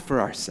Lord, not for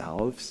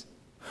ourselves.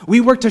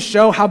 We work to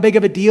show how big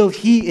of a deal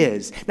he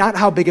is, not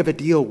how big of a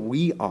deal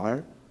we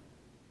are.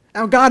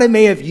 Now, God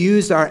may have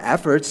used our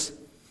efforts,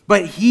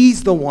 but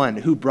he's the one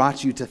who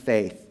brought you to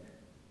faith,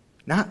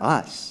 not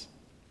us."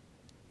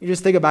 You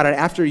just think about it.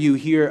 After you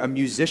hear a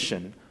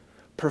musician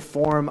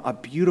perform a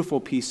beautiful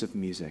piece of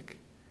music,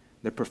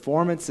 the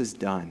performance is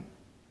done.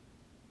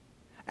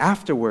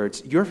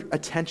 Afterwards, your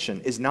attention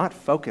is not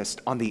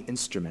focused on the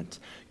instrument.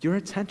 Your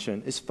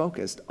attention is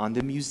focused on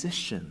the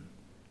musician.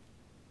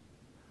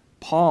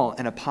 Paul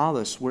and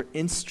Apollos were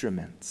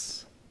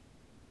instruments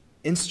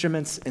in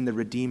the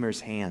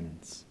Redeemer's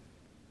hands.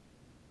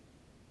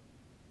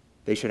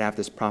 They should have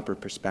this proper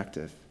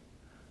perspective.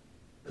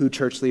 Who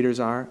church leaders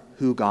are,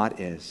 who God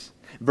is.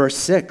 Verse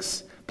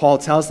 6, Paul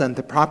tells them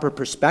the proper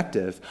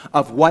perspective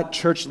of what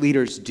church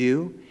leaders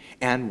do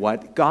and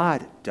what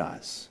God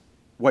does.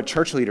 What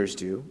church leaders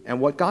do and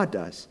what God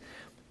does.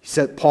 He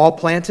said, Paul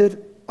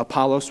planted,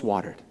 Apollos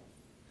watered.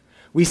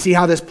 We see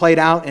how this played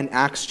out in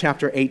Acts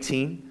chapter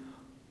 18.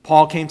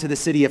 Paul came to the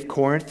city of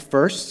Corinth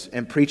first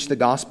and preached the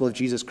gospel of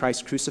Jesus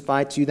Christ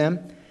crucified to them.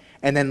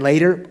 And then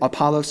later,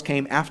 Apollos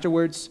came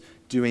afterwards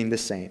doing the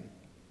same.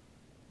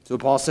 So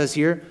Paul says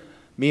here,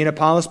 me and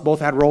Apollos both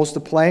had roles to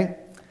play,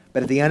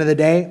 but at the end of the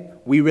day,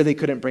 we really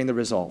couldn't bring the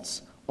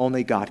results.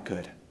 Only God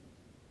could.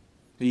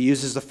 He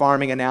uses the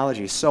farming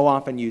analogy, so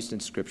often used in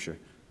Scripture.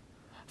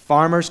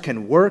 Farmers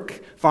can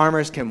work,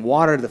 farmers can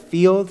water the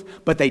field,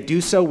 but they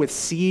do so with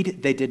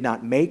seed they did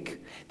not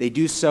make. They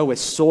do so with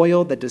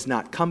soil that does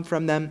not come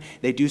from them.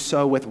 They do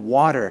so with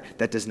water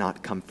that does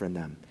not come from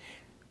them.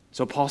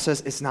 So Paul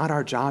says it's not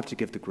our job to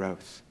give the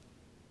growth.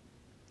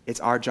 It's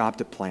our job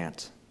to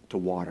plant, to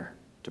water,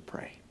 to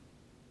pray.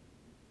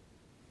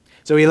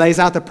 So he lays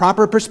out the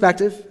proper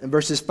perspective in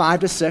verses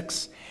 5 to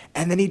 6,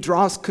 and then he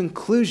draws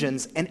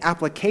conclusions and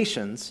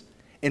applications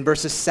in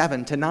verses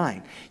 7 to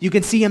 9. You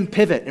can see him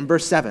pivot in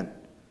verse 7.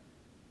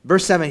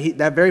 Verse 7,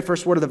 that very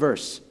first word of the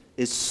verse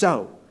is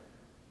so.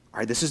 All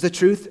right, this is the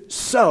truth.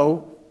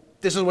 So,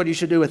 this is what you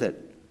should do with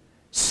it.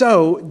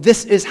 So,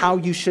 this is how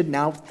you should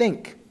now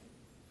think.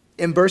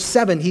 In verse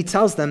 7, he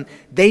tells them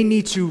they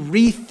need to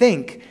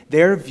rethink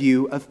their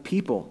view of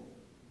people.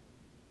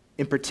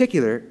 In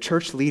particular,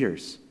 church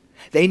leaders.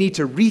 They need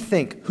to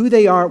rethink who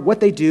they are, what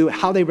they do,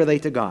 how they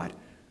relate to God.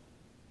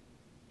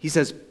 He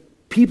says,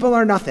 people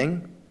are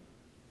nothing.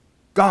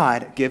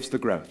 God gives the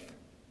growth.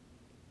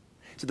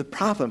 So the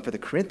problem for the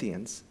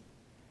Corinthians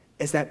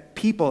is that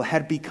people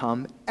had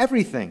become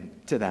everything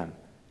to them.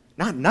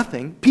 Not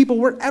nothing. People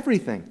were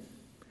everything.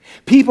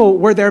 People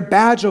were their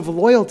badge of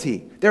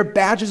loyalty, their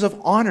badges of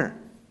honor.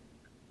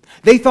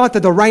 They thought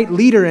that the right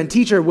leader and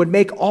teacher would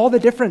make all the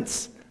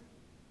difference.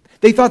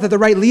 They thought that the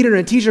right leader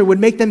and teacher would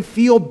make them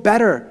feel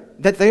better,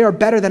 that they are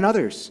better than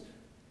others.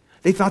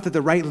 They thought that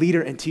the right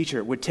leader and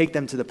teacher would take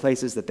them to the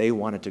places that they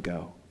wanted to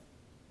go.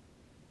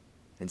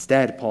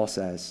 Instead, Paul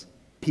says,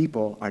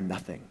 people are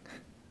nothing.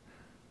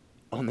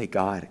 Only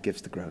God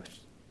gives the growth.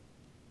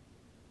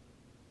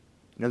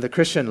 You know, the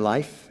Christian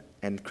life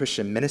and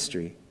Christian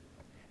ministry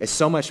is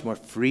so much more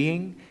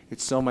freeing,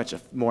 it's so much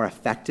more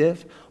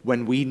effective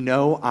when we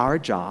know our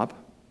job,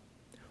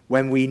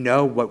 when we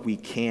know what we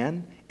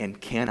can and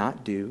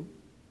cannot do,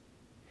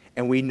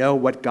 and we know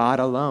what God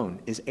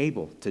alone is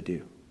able to do.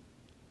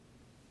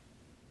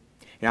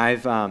 You know,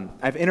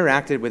 I've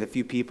interacted with a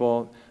few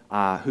people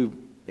who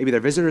maybe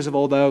they're visitors of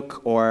Old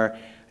Oak or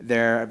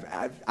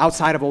they're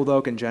outside of Old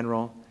Oak in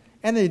general,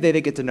 and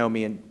they get to know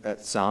me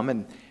some,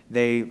 and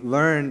they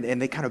learn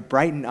and they kind of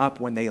brighten up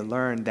when they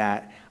learn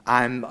that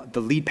I'm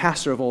the lead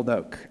pastor of Old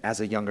Oak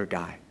as a younger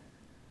guy.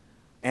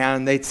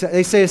 And they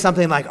say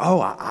something like,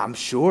 "Oh, I'm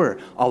sure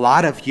a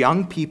lot of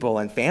young people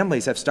and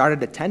families have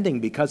started attending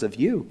because of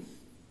you."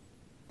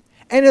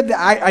 And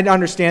I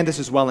understand this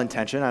is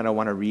well-intentioned. I don't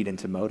want to read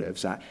into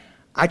motives.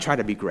 I try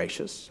to be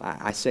gracious.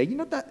 I say,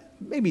 that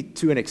maybe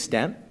to an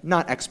extent,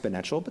 not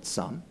exponential, but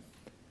some.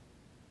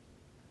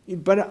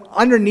 But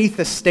underneath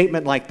a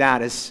statement like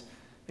that is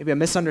maybe a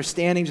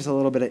misunderstanding, just a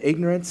little bit of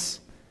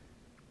ignorance.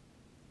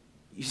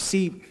 You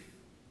see,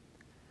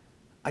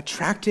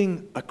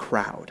 attracting a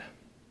crowd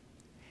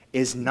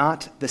is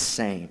not the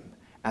same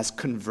as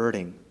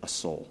converting a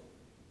soul.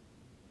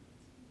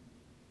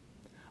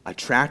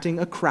 Attracting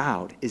a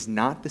crowd is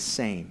not the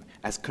same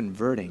as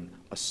converting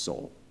a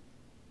soul.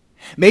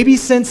 Maybe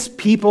since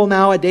people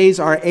nowadays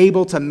are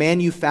able to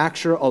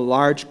manufacture a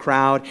large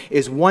crowd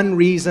is one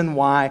reason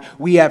why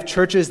we have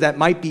churches that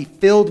might be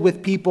filled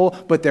with people,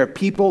 but they're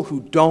people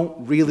who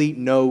don't really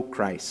know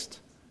Christ.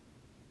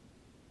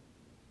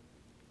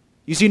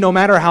 You see, no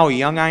matter how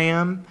young I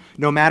am,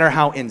 no matter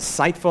how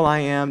insightful I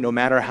am, no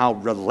matter how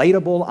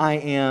relatable I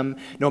am,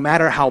 no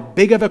matter how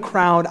big of a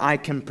crowd I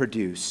can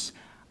produce,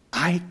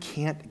 I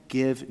can't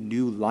give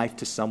new life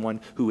to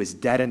someone who is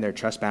dead in their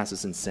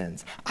trespasses and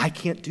sins. I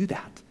can't do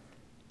that.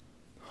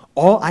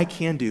 All I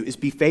can do is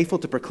be faithful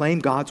to proclaim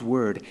God's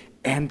word,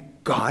 and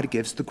God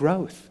gives the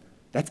growth.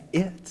 That's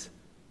it.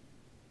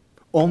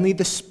 Only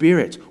the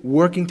Spirit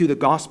working through the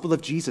gospel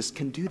of Jesus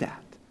can do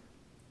that.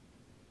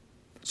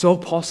 So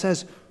Paul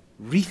says,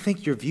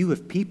 rethink your view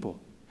of people,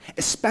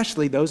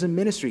 especially those in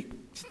ministry.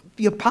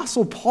 The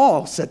Apostle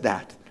Paul said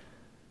that.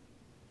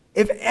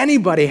 If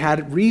anybody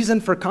had reason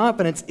for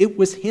confidence, it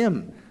was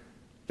him,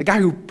 the guy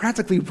who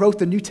practically wrote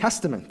the New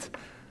Testament.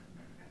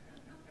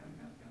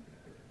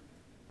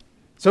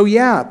 So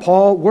yeah,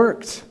 Paul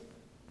worked.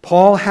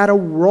 Paul had a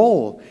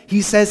role.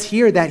 He says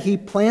here that he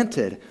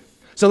planted.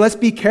 So let's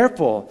be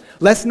careful.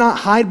 Let's not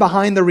hide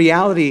behind the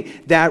reality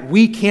that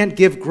we can't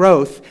give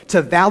growth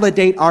to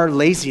validate our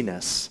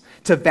laziness,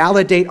 to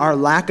validate our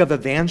lack of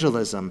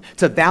evangelism,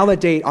 to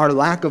validate our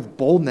lack of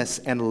boldness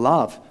and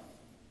love.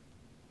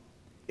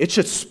 It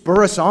should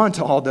spur us on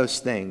to all those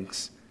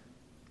things.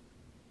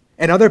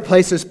 In other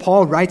places,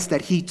 Paul writes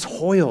that he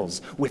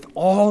toils with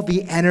all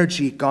the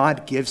energy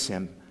God gives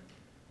him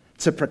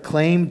to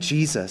proclaim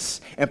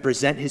Jesus and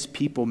present his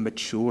people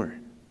mature.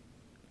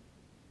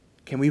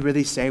 Can we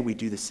really say we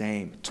do the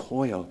same?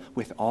 Toil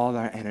with all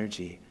our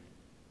energy.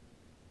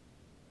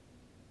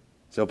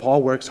 So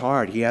Paul works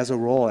hard. He has a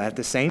role. At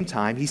the same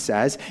time, he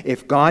says,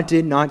 if God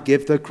did not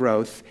give the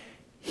growth,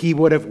 he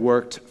would have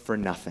worked for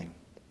nothing.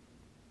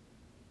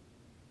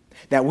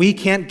 That we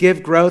can't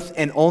give growth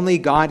and only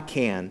God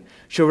can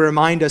should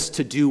remind us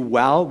to do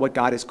well what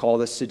God has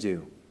called us to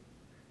do.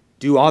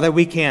 Do all that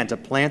we can to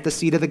plant the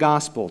seed of the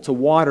gospel, to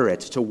water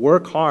it, to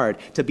work hard,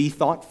 to be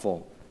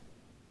thoughtful.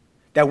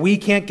 That we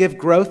can't give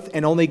growth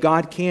and only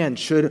God can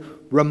should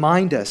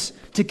remind us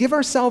to give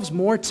ourselves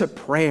more to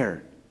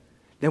prayer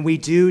than we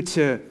do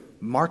to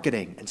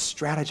marketing and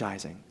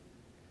strategizing,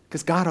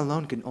 because God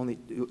alone can only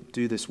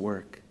do this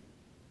work.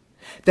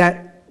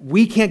 That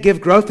we can't give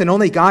growth and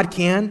only God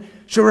can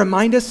should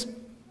remind us,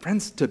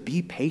 friends, to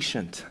be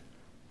patient.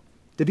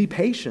 To be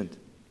patient.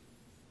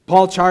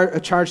 Paul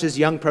charged his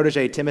young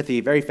protege, Timothy,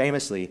 very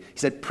famously. He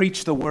said,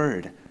 preach the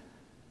word.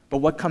 But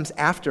what comes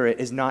after it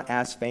is not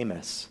as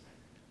famous.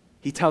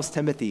 He tells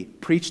Timothy,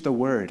 preach the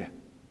word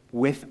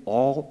with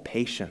all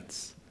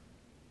patience.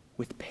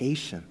 With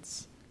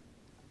patience.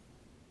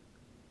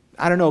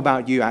 I don't know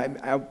about you.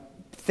 I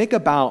think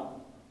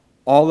about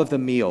all of the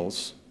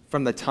meals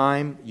from the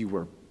time you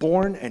were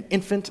born, an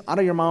infant, out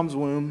of your mom's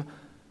womb,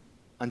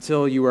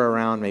 until you were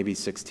around maybe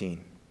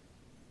 16.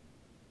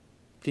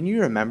 Can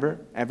you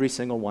remember every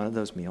single one of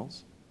those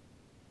meals?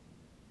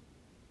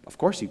 Of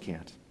course you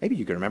can't. Maybe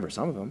you can remember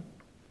some of them.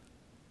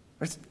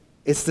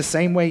 It's the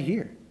same way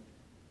here.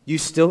 You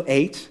still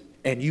ate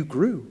and you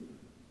grew.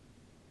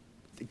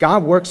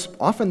 God works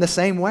often the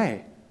same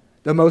way.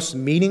 The most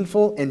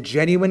meaningful and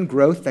genuine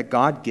growth that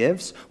God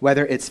gives,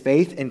 whether it's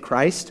faith in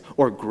Christ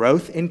or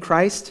growth in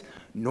Christ,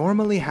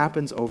 normally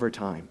happens over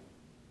time.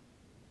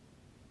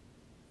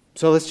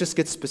 So let's just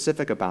get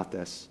specific about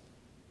this.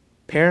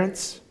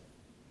 Parents,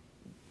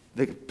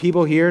 the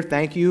people here,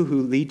 thank you,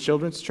 who lead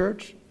Children's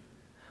Church.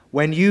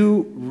 When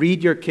you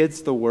read your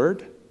kids the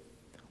Word,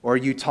 or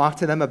you talk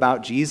to them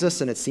about Jesus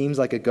and it seems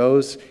like it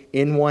goes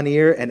in one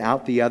ear and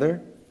out the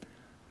other,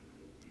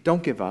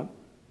 don't give up.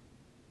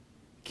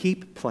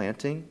 Keep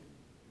planting.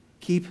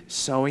 Keep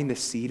sowing the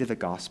seed of the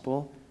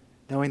gospel,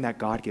 knowing that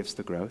God gives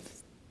the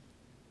growth.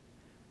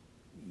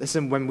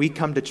 Listen, when we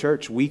come to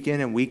church week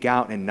in and week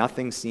out and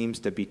nothing seems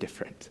to be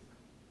different,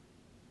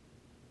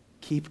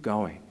 keep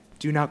going.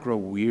 Do not grow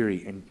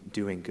weary in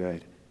doing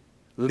good.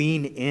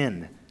 Lean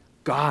in.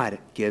 God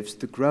gives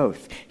the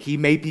growth. He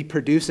may be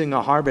producing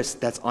a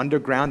harvest that's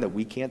underground that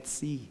we can't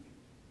see.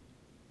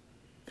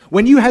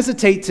 When you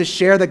hesitate to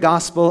share the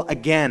gospel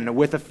again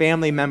with a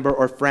family member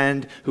or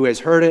friend who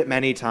has heard it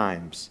many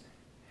times,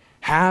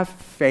 have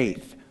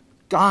faith.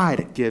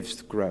 God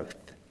gives growth.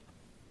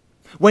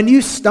 When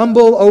you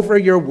stumble over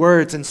your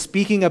words and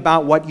speaking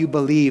about what you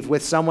believe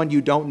with someone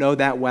you don't know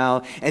that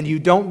well, and you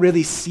don't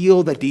really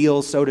seal the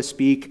deal, so to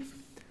speak,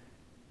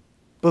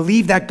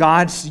 believe that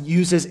God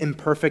uses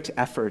imperfect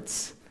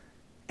efforts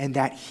and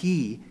that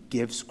He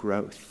gives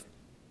growth.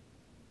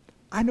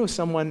 I know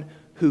someone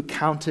who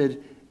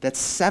counted that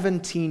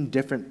 17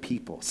 different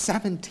people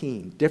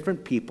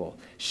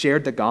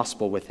shared the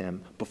gospel with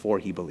him before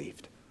he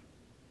believed.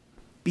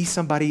 Be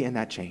somebody in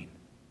that chain.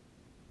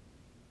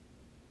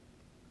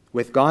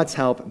 With God's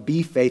help,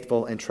 be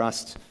faithful and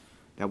trust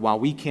that while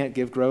we can't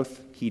give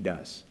growth, He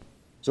does.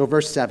 So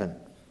verse 7,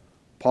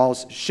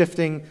 Paul's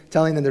shifting,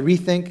 telling them to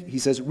rethink. He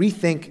says,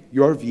 rethink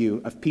your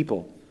view of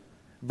people.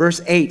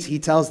 Verse 8, he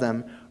tells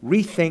them,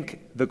 rethink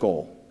the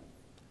goal.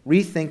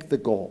 Rethink the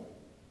goal.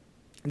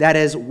 That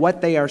is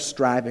what they are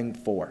striving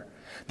for.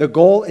 The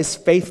goal is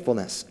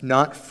faithfulness,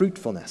 not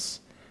fruitfulness.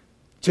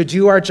 To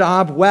do our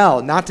job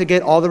well, not to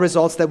get all the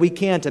results that we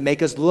can to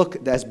make us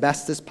look as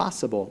best as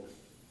possible.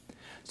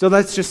 So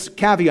let's just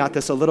caveat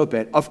this a little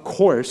bit. Of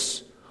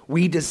course,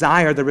 we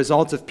desire the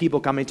results of people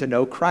coming to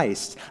know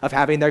Christ, of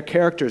having their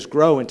characters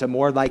grow into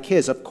more like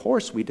his. Of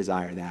course we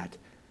desire that.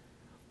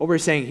 What we're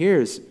saying here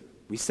is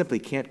we simply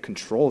can't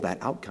control that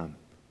outcome.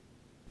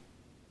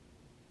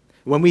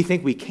 When we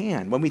think we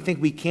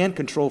can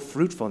control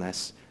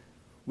fruitfulness,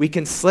 we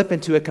can slip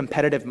into a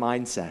competitive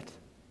mindset,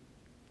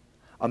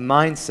 a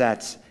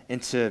mindset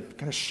into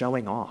kind of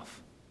showing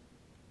off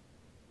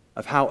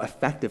of how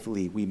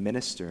effectively we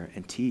minister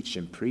and teach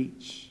and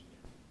preach.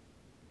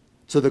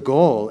 So the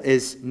goal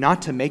is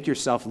not to make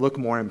yourself look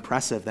more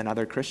impressive than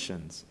other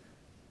Christians.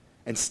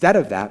 Instead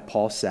of that,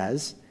 Paul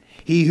says,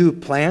 he who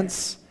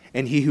plants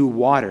and he who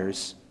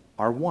waters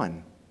are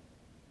one.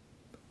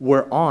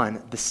 We're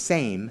on the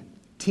same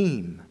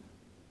team.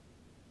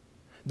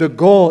 The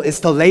goal is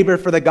to labor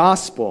for the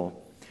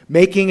gospel,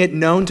 making it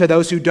known to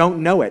those who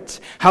don't know it,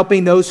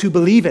 helping those who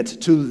believe it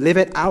to live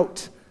it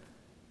out.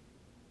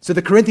 So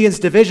the Corinthians'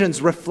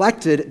 divisions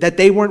reflected that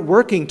they weren't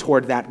working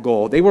toward that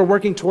goal. They were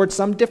working toward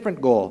some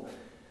different goal.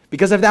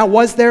 Because if that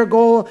was their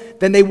goal,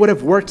 then they would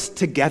have worked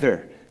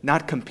together,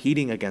 not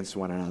competing against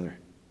one another.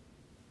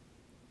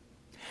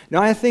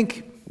 Now, I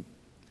think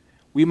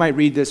we might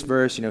read this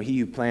verse, he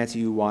who plants,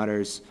 he who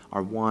waters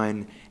are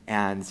one,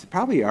 and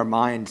probably our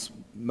minds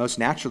most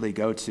naturally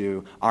go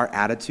to our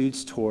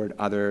attitudes toward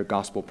other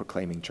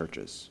gospel-proclaiming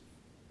churches.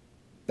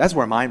 That's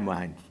where my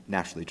mind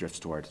naturally drifts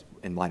towards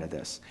in light of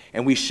this.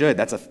 And we should.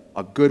 That's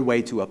a good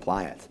way to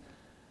apply it.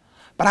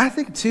 But I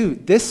think, too,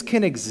 this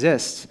can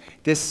exist,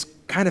 this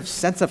kind of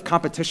sense of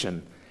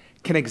competition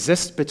can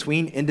exist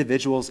between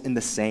individuals in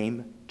the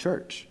same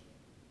church.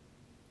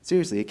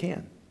 Seriously, it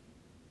can.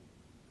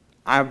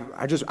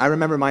 I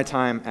remember my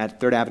time at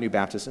Third Avenue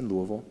Baptist in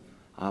Louisville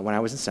when I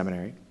was in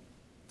seminary.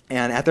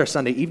 And at their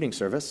Sunday evening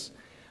service,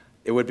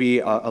 it would be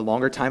a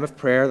longer time of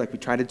prayer like we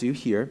try to do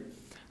here.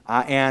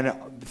 And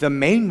the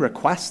main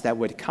requests that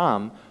would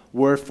come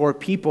were for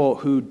people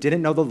who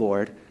didn't know the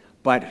Lord,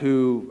 but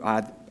who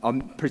a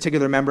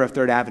particular member of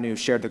Third Avenue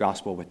shared the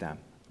gospel with them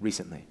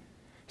recently.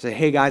 Say,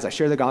 hey guys, I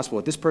shared the gospel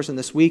with this person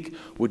this week.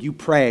 Would you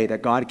pray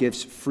that God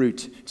gives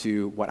fruit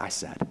to what I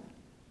said?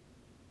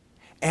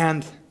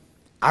 And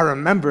I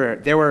remember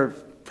there was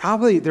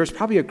probably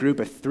a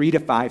group of 3 to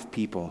 5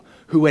 people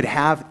who would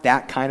have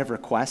that kind of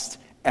request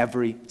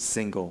every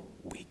single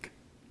week.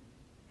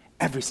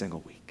 Every single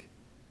week.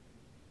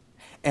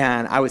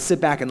 And I would sit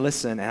back and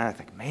listen, and I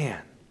think,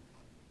 man,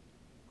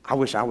 I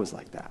wish I was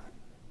like that.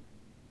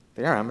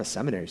 I'm a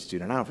seminary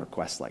student. I don't have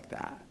requests like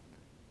that.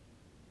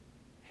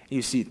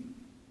 You see,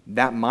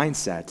 that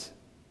mindset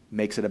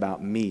makes it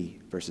about me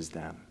versus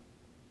them.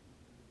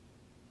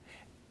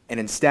 And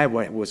instead,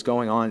 what was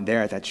going on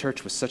there at that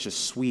church was such a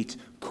sweet,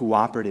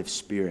 cooperative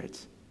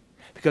spirit.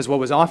 Because what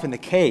was often the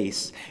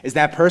case is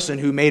that person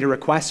who made a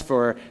request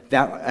for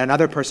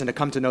another person to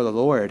come to know the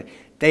Lord,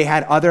 they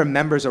had other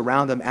members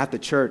around them at the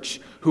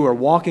church who were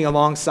walking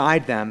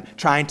alongside them,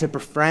 trying to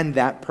befriend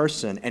that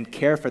person and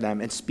care for them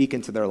and speak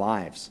into their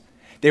lives.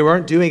 They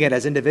weren't doing it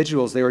as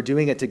individuals. They were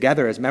doing it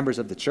together as members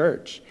of the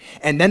church.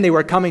 And then they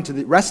were coming to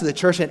the rest of the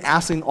church and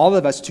asking all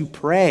of us to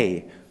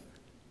pray.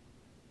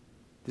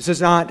 This is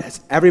not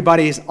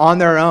everybody's on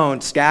their own,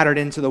 scattered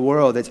into the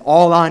world. It's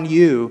all on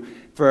you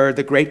for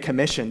the Great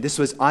Commission. This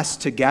was us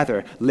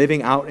together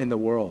living out in the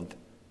world.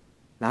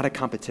 Not a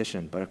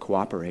competition, but a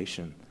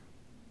cooperation.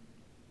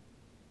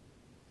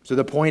 So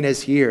the point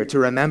is here to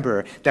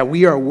remember that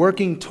we are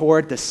working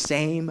toward the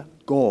same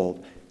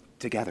goal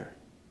together.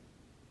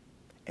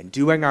 And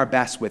doing our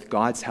best with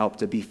God's help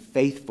to be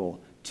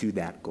faithful to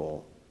that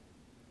goal.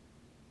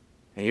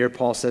 And here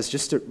Paul says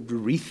just to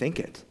rethink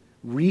it.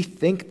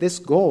 Rethink this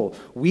goal.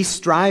 We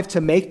strive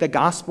to make the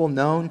gospel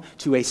known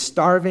to a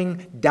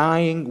starving,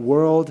 dying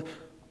world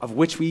of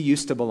which we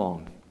used to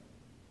belong.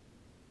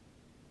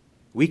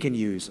 We can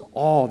use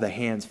all the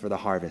hands for the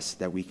harvest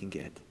that we can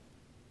get.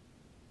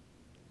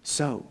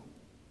 So,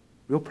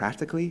 real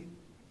practically,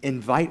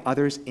 invite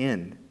others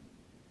in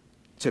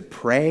to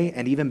pray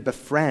and even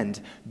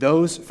befriend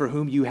those for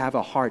whom you have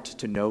a heart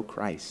to know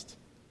Christ.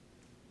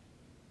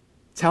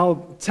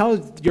 Tell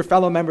your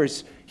fellow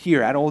members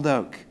here at Old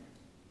Oak,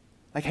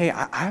 like, hey,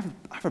 I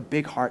have a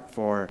big heart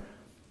for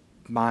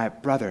my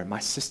brother, my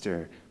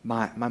sister,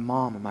 my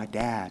mom and my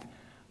dad,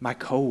 my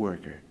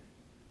coworker.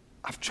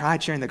 I've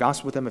tried sharing the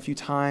gospel with them a few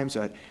times,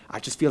 but I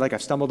just feel like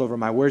I've stumbled over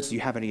my words. Do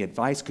you have any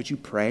advice? Could you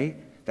pray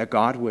that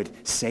God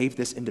would save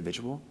this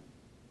individual?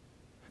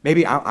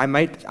 Maybe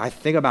I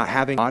think about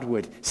having God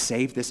would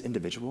save this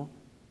individual.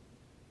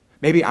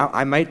 Maybe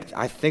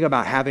I think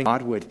about having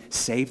God would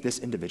save this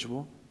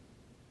individual.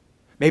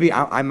 Maybe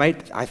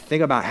I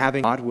think about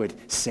having God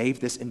would save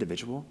this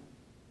individual.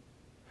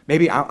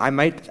 Maybe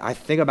I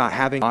think about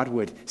having God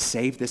would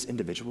save this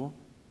individual.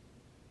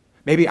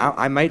 Maybe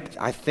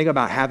I think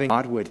about having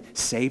God would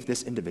save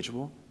this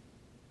individual.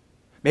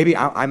 Maybe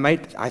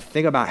I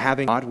think about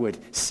having God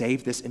would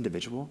save this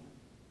individual.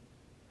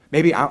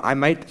 Maybe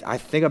I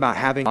think about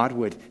having God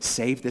would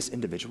save this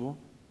individual.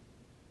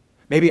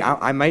 Maybe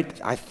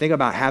I think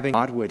about having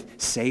God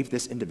would save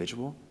this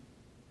individual.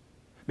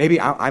 Maybe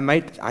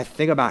I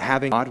think about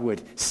having God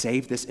would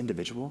save this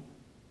individual.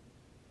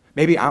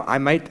 Maybe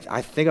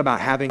I think about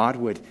having God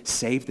would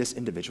save this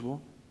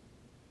individual.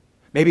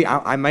 Maybe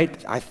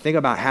I think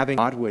about having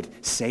God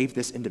would save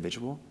this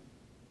individual.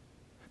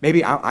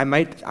 Maybe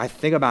I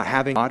think about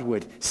having God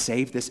would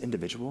save this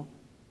individual.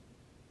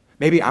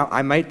 Maybe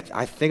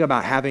I think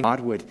about having God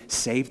would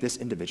save this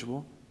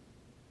individual.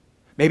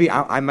 Maybe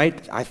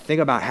I think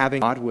about having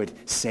God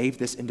would save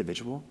this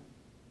individual.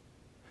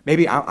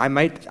 Maybe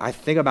I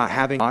think about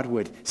having God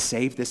would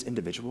save this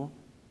individual.